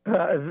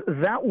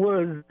 That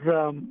was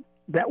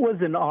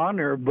an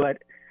honor, but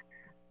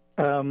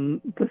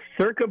the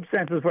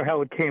circumstances for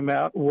how it came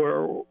out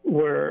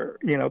were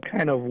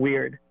kind of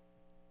weird.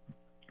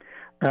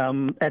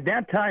 At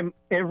that time,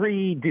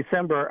 every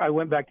December, I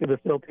went back to the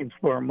Philippines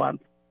for a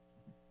month.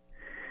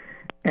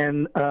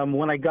 And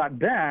when I got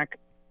back,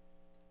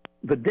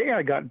 the day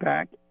I got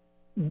back,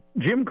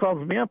 Jim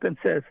calls me up and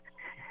says,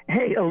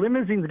 "Hey, a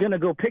limousine's going to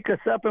go pick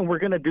us up, and we're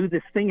going to do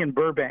this thing in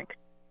Burbank."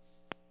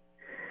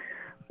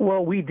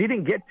 Well, we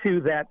didn't get to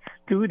that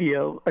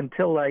studio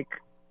until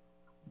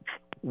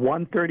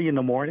 1:30 in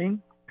the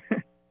morning.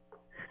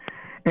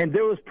 And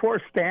there was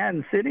poor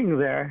Stan sitting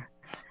there,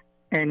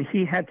 and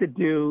he had to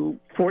do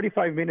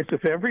 45 minutes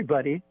with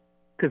everybody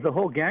because the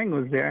whole gang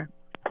was there.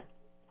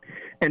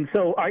 And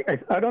so I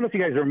don't know if you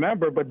guys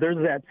remember, but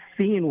there's that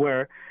scene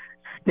where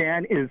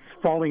Stan is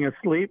falling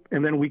asleep,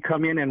 and then we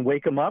come in and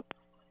wake him up.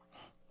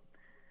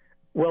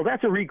 Well,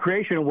 that's a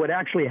recreation of what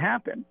actually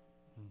happened,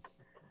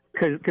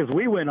 because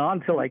we went on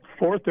till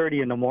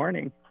 4:30 in the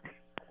morning.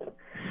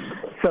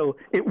 So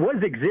it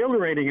was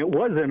exhilarating. It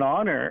was an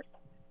honor,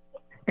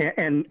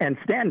 and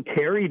Stan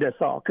carried us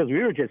all because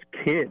we were just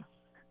kids,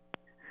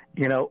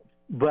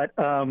 But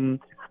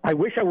I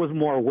wish I was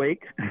more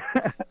awake.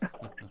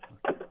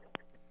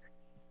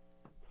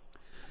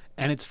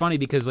 And it's funny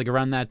because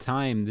around that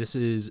time, this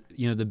is,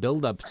 the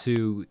build up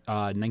to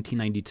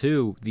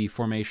 1992, the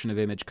formation of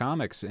Image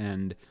Comics.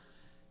 And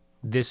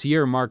this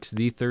year marks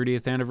the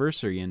 30th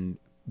anniversary. And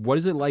what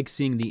is it like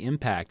seeing the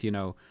impact,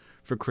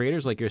 for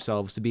creators like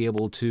yourselves to be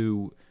able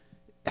to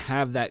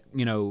have that,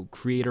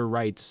 creator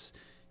rights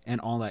and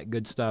all that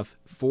good stuff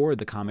for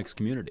the comics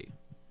community?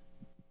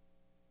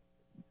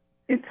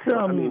 It's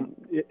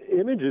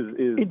Image is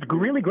it's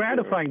really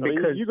gratifying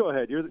because you go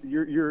ahead.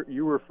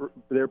 You were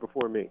there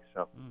before me,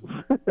 so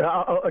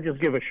I'll just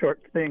give a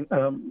short thing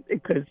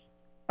because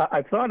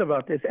I thought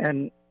about this,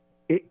 and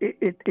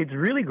it's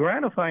really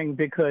gratifying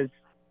because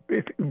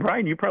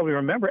Brian, you probably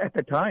remember at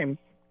the time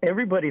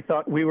everybody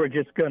thought we were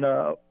just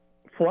gonna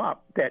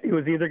flop, that it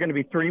was either going to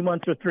be 3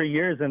 months or 3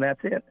 years, and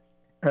that's it.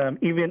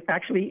 Even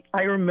actually,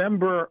 I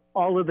remember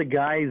all of the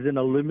guys in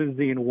a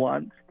limousine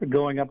once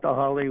going up to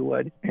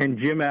Hollywood, and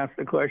Jim asked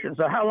the question,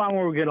 so how long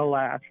were we going to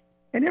last?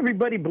 And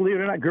everybody, believe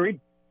it or not, agreed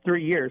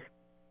 3 years.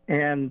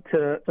 And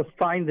to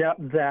find out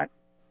that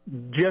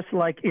just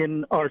like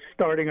in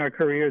starting our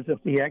careers of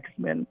the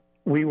X-Men,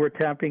 we were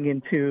tapping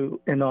into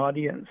an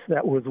audience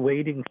that was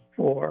waiting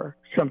for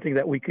something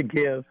that we could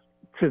give.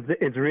 So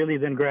it's really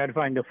then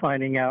gratifying to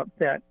finding out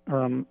that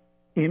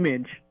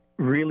Image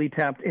really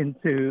tapped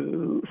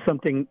into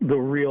something the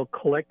real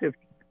collective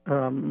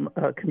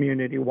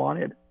community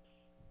wanted.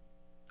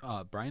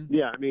 Brian?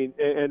 Yeah, I mean,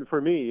 and for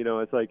me,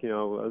 it's like,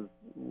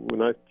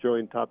 when I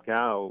joined Top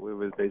Cow, it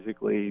was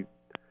basically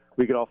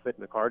we could all fit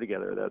in the car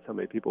together. That's how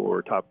many people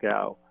were Top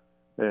Cow,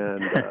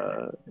 and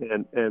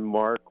and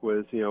Mark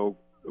was,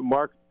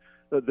 Mark.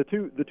 The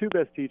two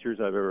best teachers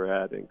I've ever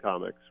had in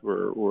comics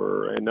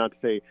were and not to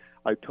say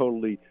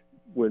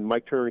when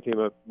Mike Turner came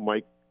up,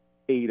 Mike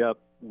ate up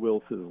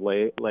Whilce's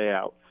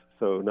layouts.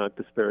 So not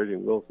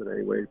disparaging Whilce in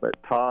any way, but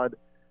Todd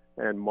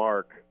and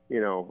Mark,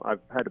 I've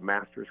had a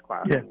master's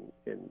class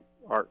in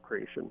art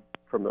creation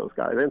from those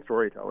guys and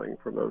storytelling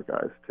from those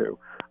guys too.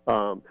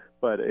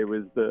 But it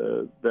was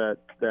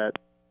that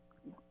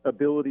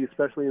ability,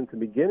 especially in the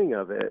beginning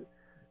of it,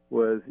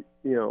 was,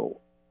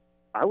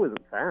 I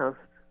wasn't fast.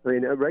 I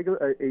mean,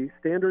 a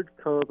standard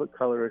comic book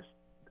colorist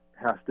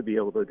has to be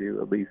able to do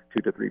at least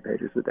 2 to 3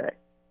 pages a day,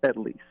 at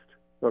least.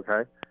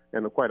 Okay,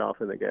 and quite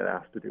often they get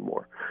asked to do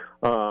more.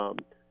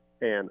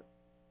 And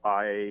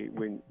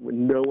when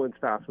no one's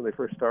fast when they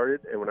first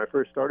started, and when I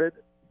first started,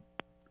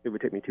 it would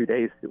take me 2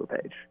 days to do a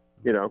page.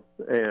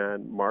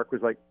 And Mark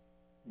was like,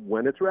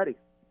 when it's ready,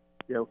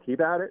 keep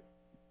at it,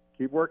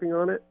 keep working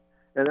on it,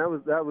 and that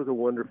was a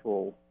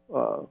wonderful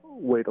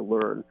way to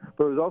learn.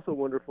 But it was also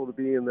wonderful to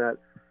be in that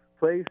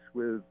place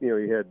with,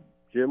 you had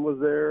Jim was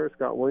there,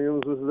 Scott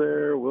Williams was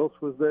there, Whilce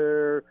was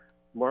there,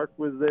 Mark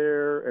was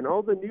there, and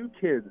all the new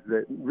kids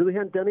that really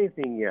hadn't done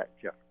anything yet.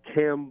 Jeff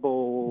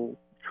Campbell,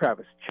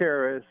 Travis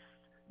Charis,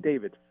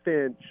 David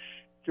Finch,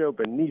 Joe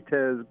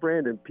Benitez,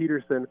 Brandon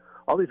Peterson,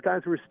 all these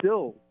guys who were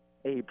still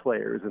A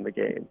players in the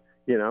game,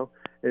 And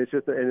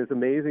it's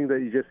amazing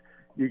that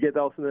you get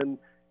also, and then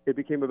it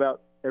became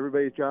about,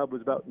 everybody's job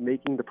was about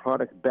making the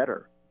product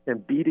better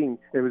and beating.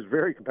 It was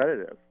very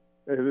competitive.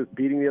 It was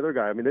beating the other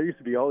guy. I mean, there used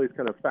to be all these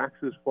kind of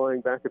faxes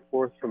flying back and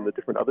forth from the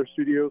different other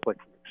studios, like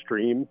from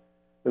Extreme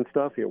and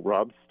stuff,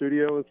 Rob's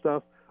studio and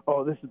stuff.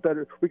 Oh, this is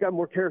better. We got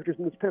more characters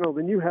in this panel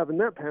than you have in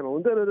that panel,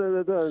 and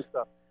da-da-da-da-da and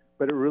stuff.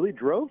 But it really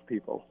drove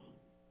people.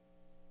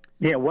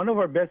 Yeah, one of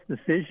our best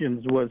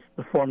decisions was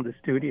to form the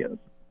studios.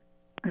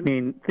 I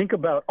mean, think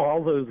about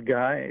all those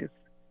guys,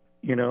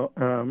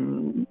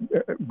 Jim,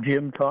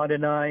 Todd,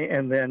 and I,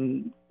 and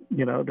then,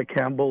 the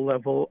Campbell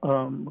level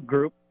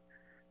group,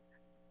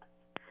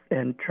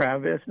 and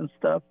Travis and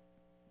stuff.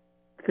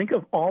 Think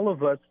of all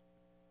of us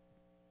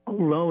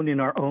alone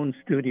in our own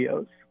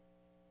studios.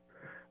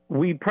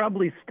 We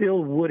probably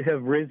still would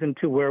have risen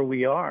to where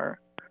we are,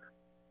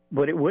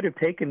 but it would have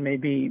taken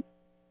maybe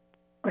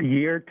a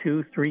year,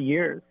 2, 3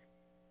 years.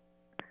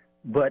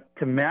 But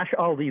to mash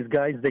all these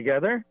guys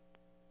together,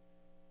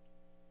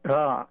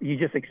 you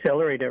just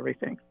accelerate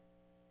everything.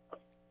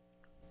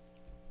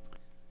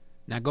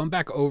 Now, going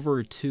back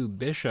over to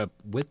Bishop,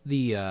 with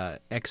the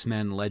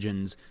X-Men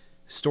Legends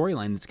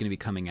storyline that's going to be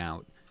coming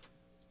out,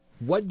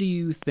 what do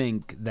you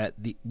think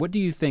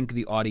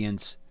the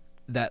audience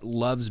that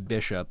loves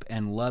Bishop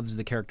and loves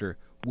the character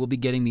will be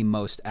getting the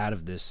most out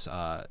of this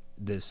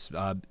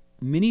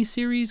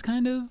mini-series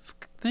kind of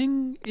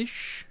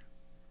thing-ish?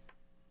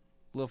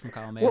 A little from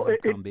column A, well,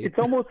 column B. It's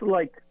almost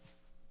like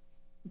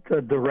the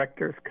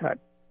director's cut.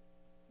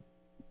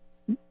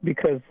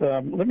 Because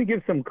let me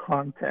give some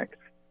context.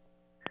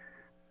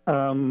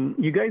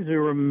 You guys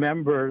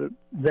remember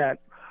that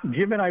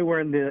Jim and I were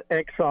in the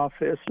X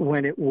office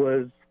when it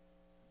was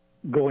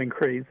going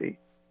crazy.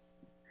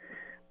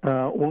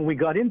 When we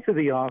got into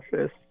the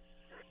office,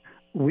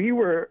 we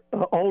were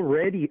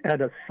already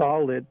at a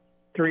solid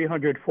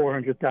 300,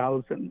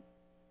 400,000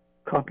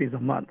 copies a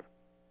month.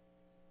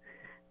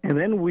 And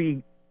then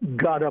we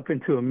got up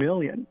into 1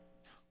 million.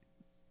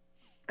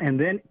 And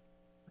then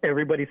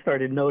everybody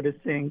started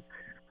noticing,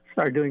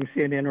 started doing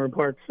CNN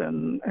reports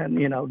and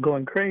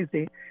going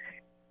crazy.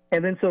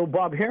 And then so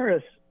Bob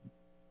Harris,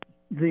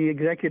 the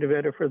executive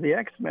editor for the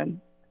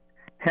X-Men,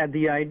 had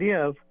the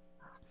idea of,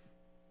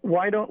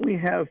 why don't we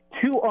have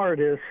 2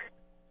 artists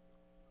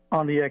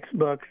on the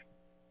X-Books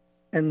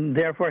and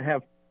therefore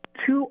have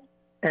 2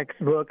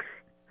 X-Books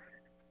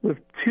with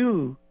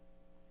 2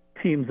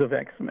 teams of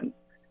X-Men?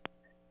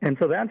 And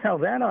so that's how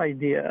that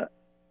idea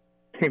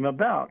came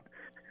about.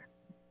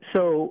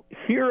 So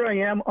here I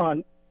am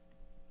on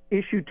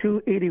issue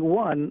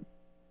 281,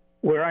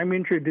 where I'm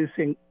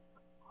introducing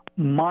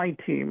my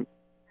team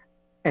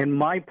and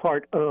my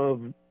part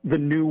of the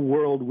new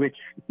world, which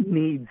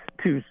needs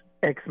 2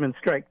 X-Men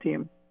strike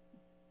team.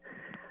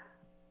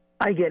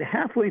 I get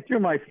halfway through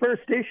my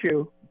first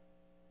issue,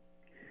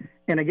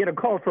 and I get a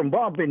call from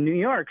Bob in New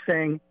York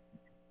saying,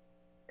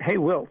 hey,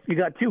 Whilce, you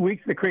got 2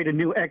 weeks to create a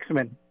new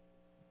X-Men.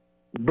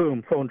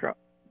 Boom, phone drop.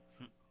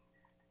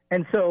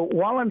 And so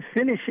while I'm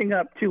finishing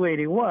up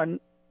 281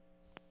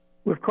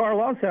 with Carl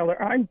Onseller,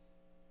 I'm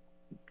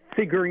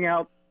figuring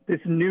out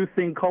this new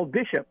thing called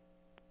Bishop.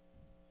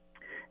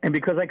 And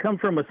because I come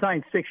from a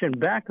science fiction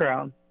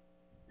background,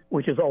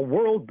 which is all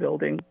world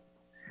building,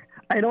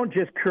 I don't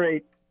just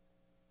create,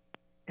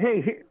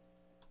 hey,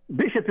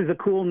 Bishop is a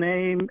cool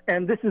name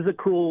and this is a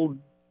cool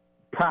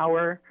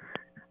power.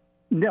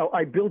 No,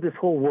 I build this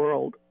whole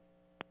world.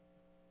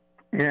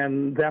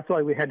 And that's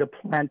why we had to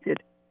plant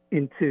it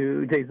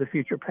into Days of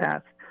Future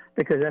Past,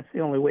 because that's the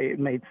only way it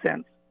made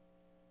sense.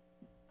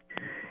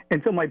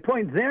 And so my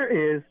point there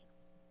is,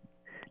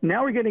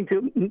 now we're getting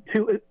to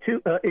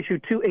issue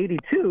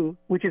 282,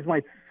 which is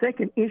my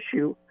second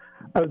issue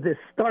of this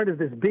start of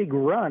this big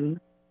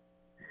run.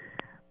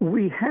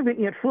 We haven't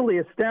yet fully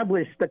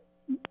established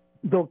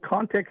the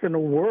context in the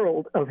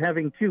world of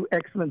having two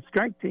X-Men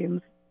strike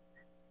teams.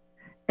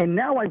 And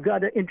now I've got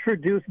to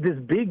introduce this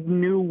big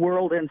new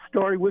world and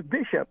story with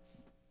Bishop.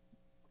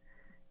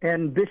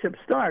 And Bishop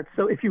starts.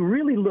 So if you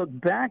really look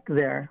back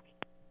there,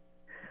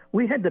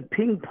 we had to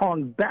ping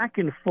pong back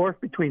and forth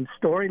between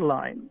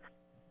storylines.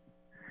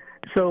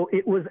 So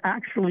it was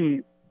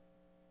actually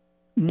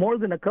more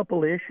than a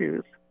couple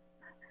issues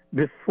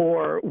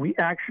before we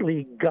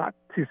actually got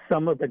to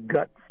some of the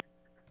guts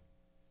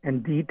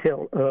and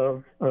detail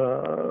of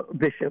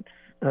Bishop's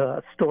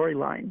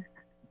storyline.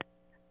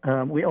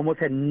 We almost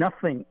had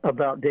nothing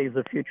about Days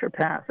of Future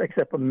Past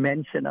except a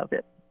mention of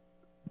it.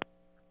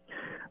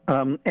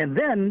 And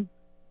then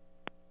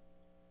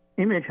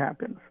Image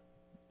happens.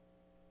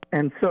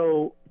 And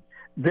so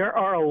there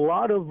are a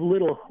lot of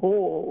little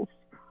holes,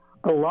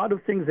 a lot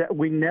of things that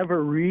we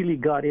never really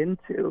got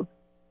into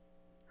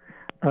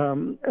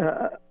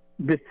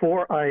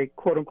before I,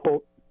 quote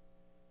unquote,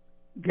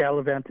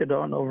 gallivanted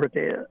on over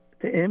to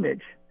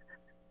Image.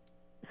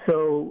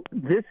 So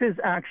this is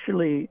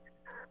actually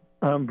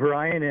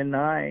Brian and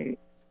I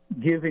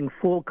giving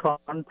full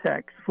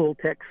context, full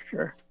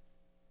texture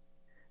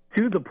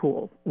to the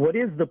pool. What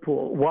is the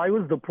pool? Why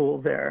was the pool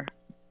there?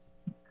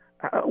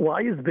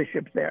 Why is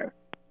Bishop there?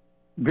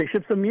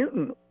 Bishop's a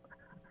mutant.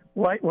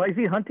 Why is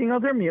he hunting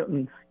other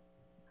mutants?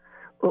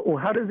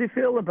 How does he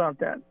feel about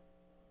that?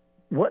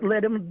 What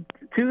led him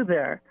to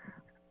there?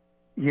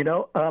 You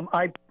know,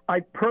 I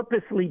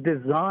purposely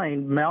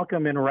designed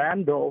Malcolm and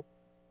Randall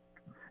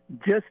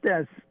just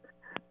as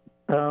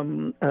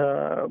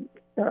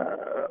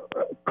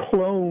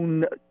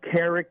clone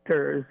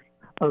characters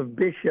of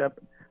Bishop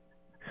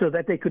so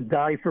that they could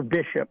die for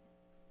Bishop.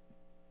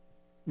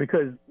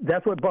 Because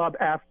that's what Bob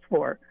asked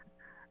for.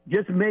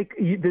 Just make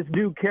this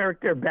new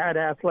character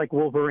badass like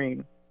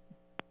Wolverine.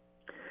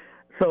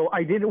 So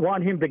I didn't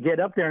want him to get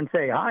up there and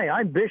say, hi,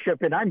 I'm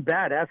Bishop and I'm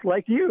badass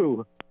like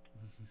you.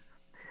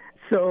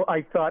 So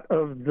I thought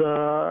of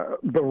the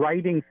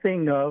writing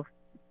thing of,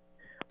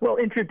 well,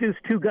 introduce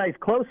two guys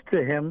close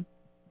to him,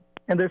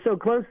 and they're so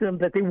close to him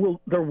that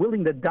they're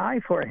willing to die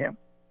for him.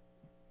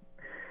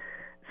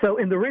 So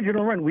in the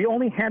original run, we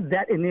only had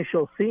that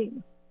initial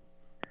scene,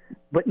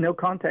 but no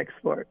context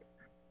for it.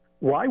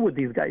 Why would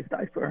these guys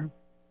die for him?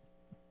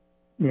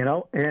 You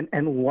know,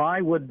 and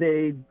why would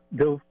they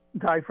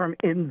die for him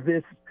in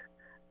this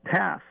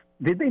past?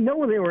 Did they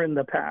know they were in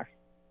the past?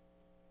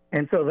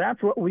 And so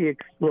that's what we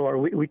explore.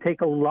 We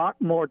take a lot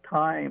more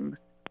time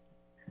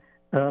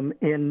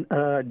in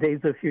Days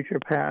of Future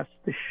Past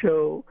to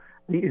show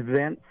the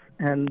events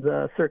and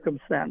the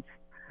circumstance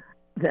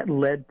that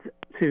led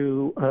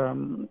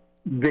to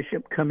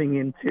Bishop coming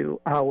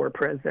into our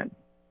present.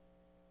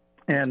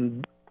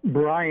 And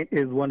Bryant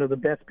is one of the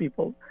best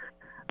people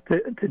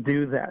to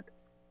do that,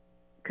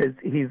 because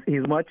he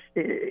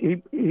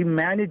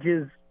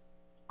manages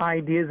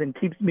ideas and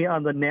keeps me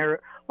on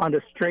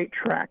the straight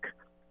track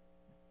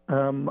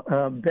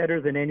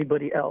better than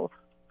anybody else.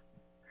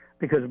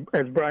 Because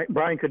as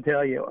Brian could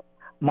tell you,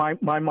 my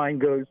mind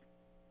goes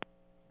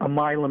a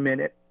mile a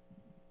minute.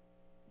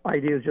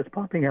 Ideas just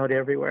popping out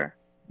everywhere,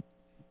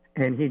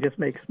 and he just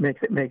makes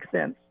it make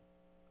sense.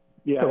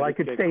 Yeah, so I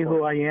could say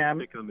who I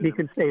am, he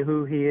can say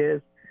who he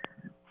is,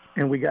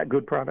 and we got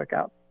good product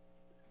out.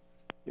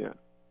 Yeah.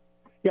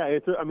 Yeah,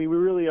 we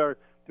really are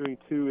doing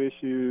two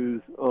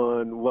issues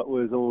on what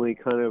was only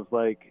kind of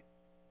like,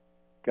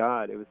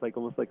 God, it was like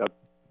almost like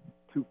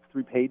 2-3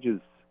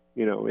 pages,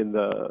 you know, in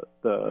the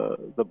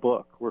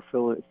book. We're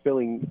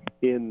filling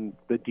in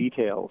the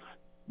details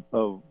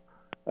of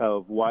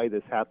why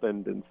this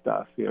happened and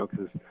stuff, you know,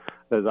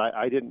 because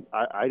I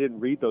didn't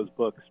read those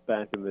books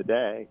back in the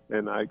day,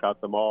 and I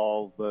got them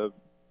all the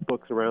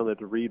books around it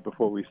to read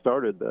before we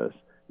started this.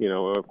 You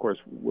know, of course,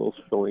 Will's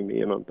filling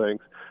me in on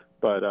things,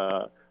 but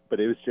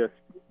it was just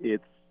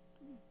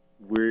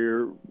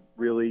we're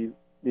really,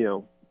 you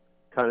know,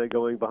 kind of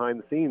going behind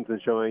the scenes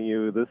and showing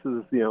you this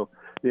is, you know,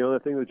 the other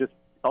thing that just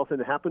all of a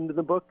sudden happened in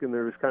the book, and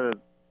there was kind of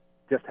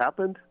just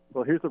happened.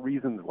 Well, here's the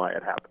reasons why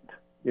it happened.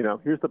 You know,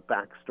 here's the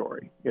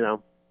backstory. You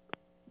know.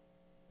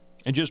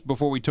 And just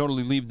before we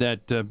totally leave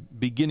that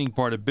beginning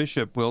part of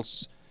Bishop,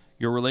 Whilce,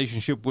 your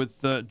relationship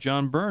with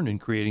John Byrne in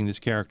creating this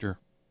character.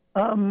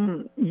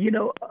 You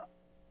know,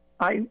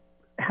 I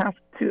have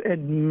to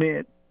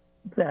admit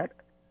that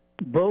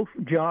both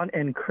John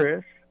and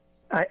Chris,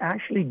 I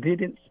actually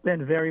didn't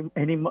spend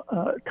any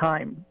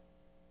time.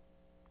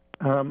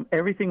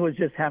 Everything was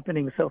just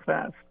happening so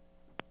fast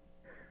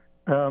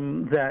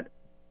that,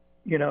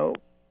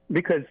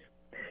 because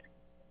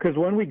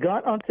when we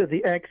got onto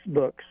the X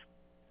books,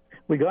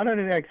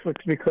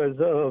 because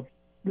of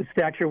the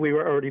stature we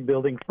were already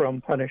building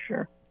from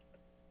Punisher.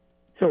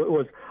 So it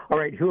was, all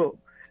right,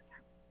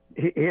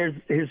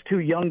 here's two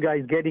young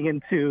guys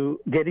getting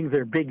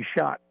their big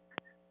shot,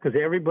 because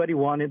everybody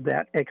wanted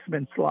that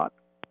X-Men slot.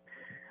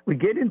 We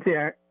get in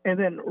there, and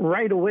then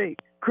right away,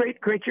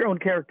 create your own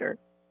character.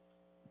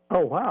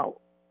 Oh,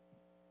 wow.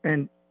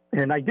 And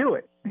I do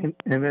it. And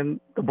then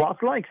the boss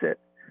likes it.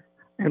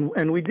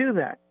 And we do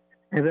that.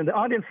 And then the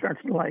audience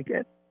starts to like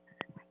it.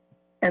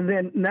 And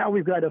then now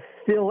we've got to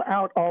fill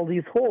out all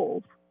these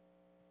holes.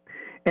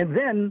 And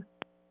then,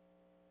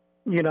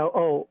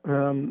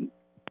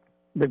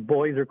 the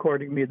boys are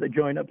courting me the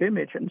join-up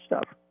image and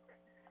stuff.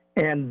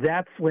 And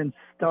that's when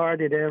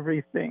started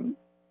everything.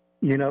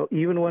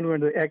 Even when we were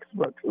in the X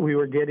books, we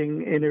were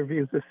getting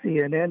interviews with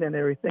CNN and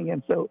everything.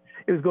 And so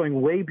it was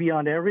going way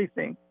beyond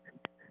everything.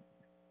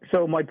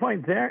 So my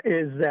point there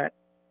is that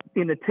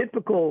in a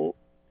typical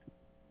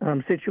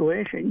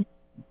situation,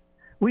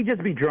 we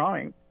just be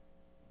drawing.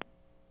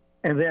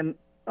 And then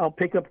I'll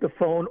pick up the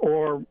phone,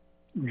 or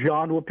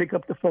John will pick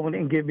up the phone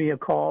and give me a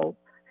call,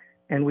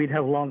 and we'd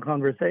have long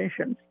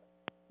conversations.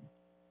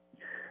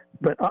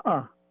 But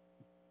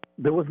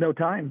there was no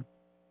time.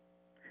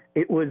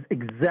 It was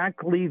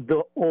exactly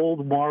the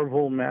old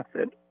Marvel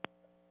method.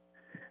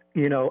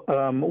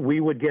 We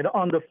would get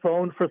on the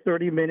phone for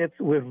 30 minutes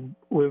with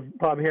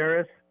Bob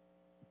Harris.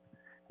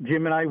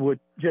 Jim and I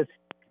would just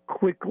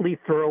quickly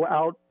throw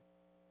out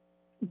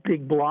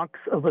big blocks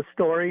of a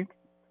story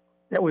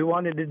that we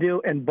wanted to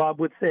do, and Bob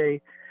would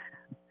say,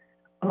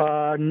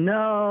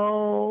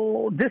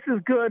 no, this is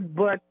good,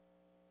 but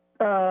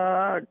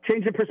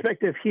change the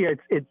perspective here.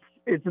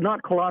 It's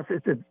not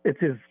Colossus, it's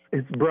his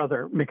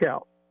brother,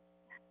 Mikhail.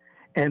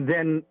 And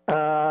then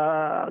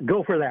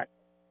go for that.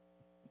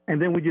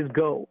 And then we just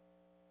go.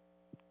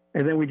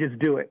 And then we just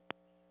do it.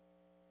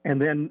 And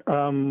then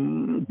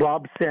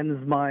Bob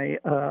sends my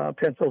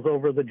pencils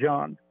over to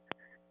John.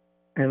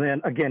 And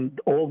then, again,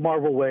 the old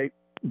Marvel way,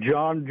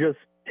 John just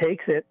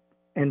takes it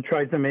and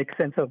tries to make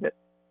sense of it.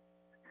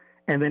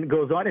 And then it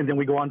goes on, and then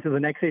we go on to the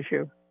next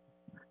issue.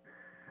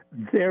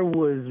 There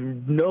was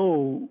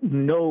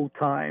no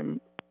time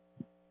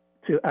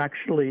to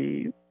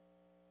actually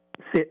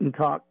sit and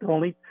talk. The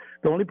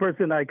only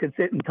person I could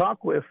sit and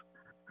talk with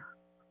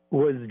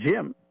was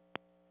Jim,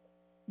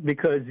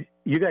 because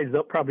you guys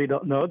probably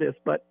don't know this,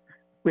 but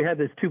we had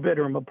this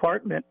 2-bedroom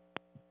apartment,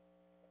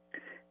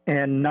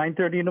 and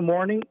 9:30 in the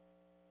morning,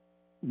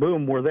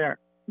 boom, we're there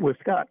with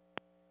Scott,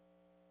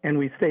 and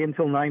we stay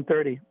until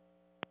 9:30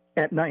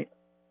 at night,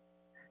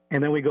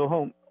 and then we go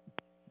home,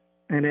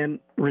 and then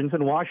rinse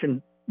and wash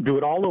and do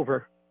it all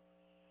over.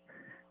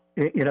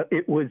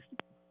 It was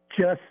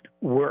just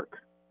work.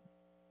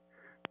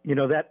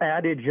 That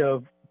adage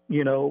of,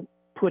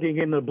 putting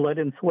in the blood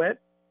and sweat,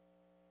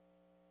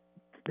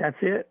 that's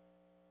it.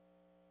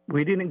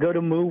 We didn't go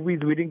to movies.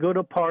 We didn't go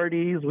to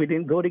parties. We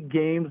didn't go to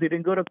games. We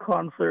didn't go to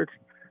concerts.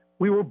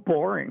 We were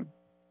boring.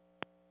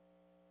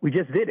 We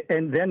just did.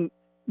 And then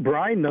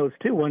Brian knows,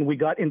 too, when we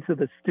got into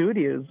the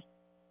studios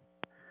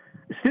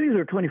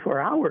are 24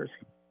 hours.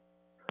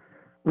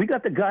 We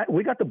got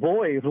the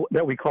boys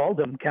that we called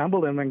them,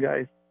 Campbell and them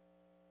guys.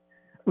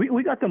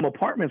 We got them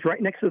apartments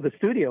right next to the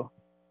studio.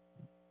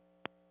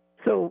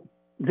 So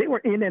they were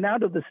in and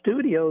out of the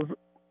studios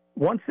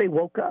once they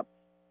woke up.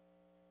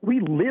 We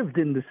lived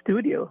in the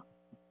studio.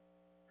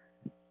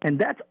 And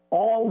that's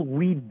all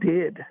we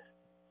did.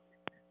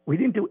 We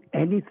didn't do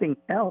anything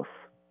else.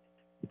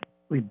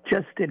 We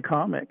just did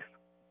comics.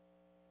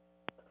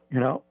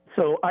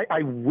 So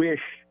I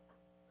wish,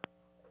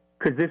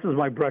 because this is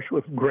my brush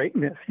with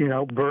greatness,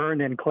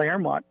 Byrne and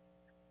Claremont,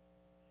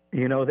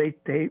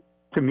 they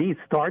to me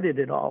started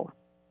it all.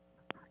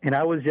 And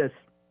I was just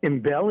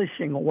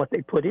embellishing on what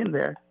they put in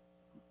there.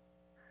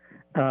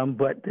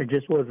 But there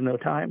just was no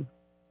time.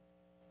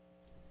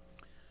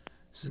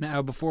 So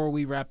now, before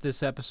we wrap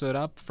this episode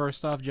up,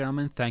 first off,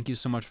 gentlemen, thank you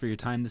so much for your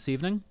time this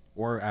evening,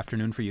 or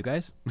afternoon for you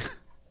guys.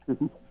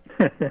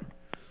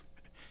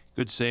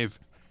 Good save.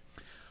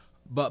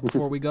 But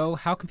before we go,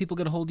 how can people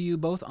get a hold of you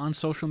both on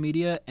social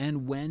media,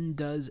 and when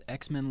does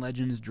X-Men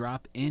Legends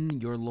drop in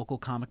your local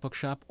comic book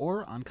shop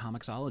or on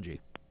Comixology?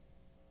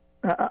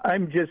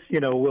 I'm just,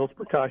 Whilce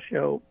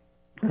Portacio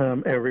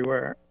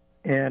everywhere.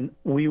 And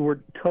we were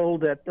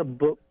told that the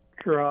book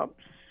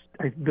drops,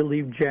 I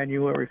believe,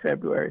 January,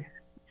 February.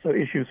 So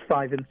issues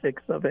 5 and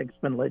 6 of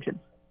X-Men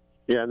Legends.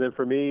 Yeah, and then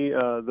for me,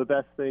 the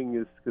best thing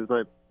is, because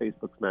my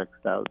Facebook's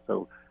maxed out,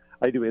 so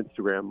I do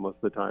Instagram most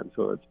of the time.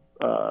 So it's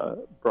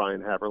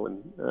Brian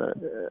Haberlin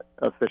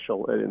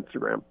official at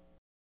Instagram.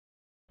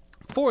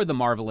 For the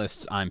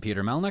Marvelists, I'm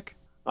Peter Melnick.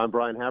 I'm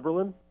Brian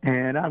Haberlin.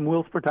 And I'm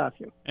Whilce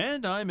Portacio.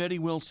 And I'm Eddie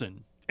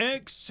Wilson.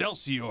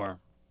 Excelsior!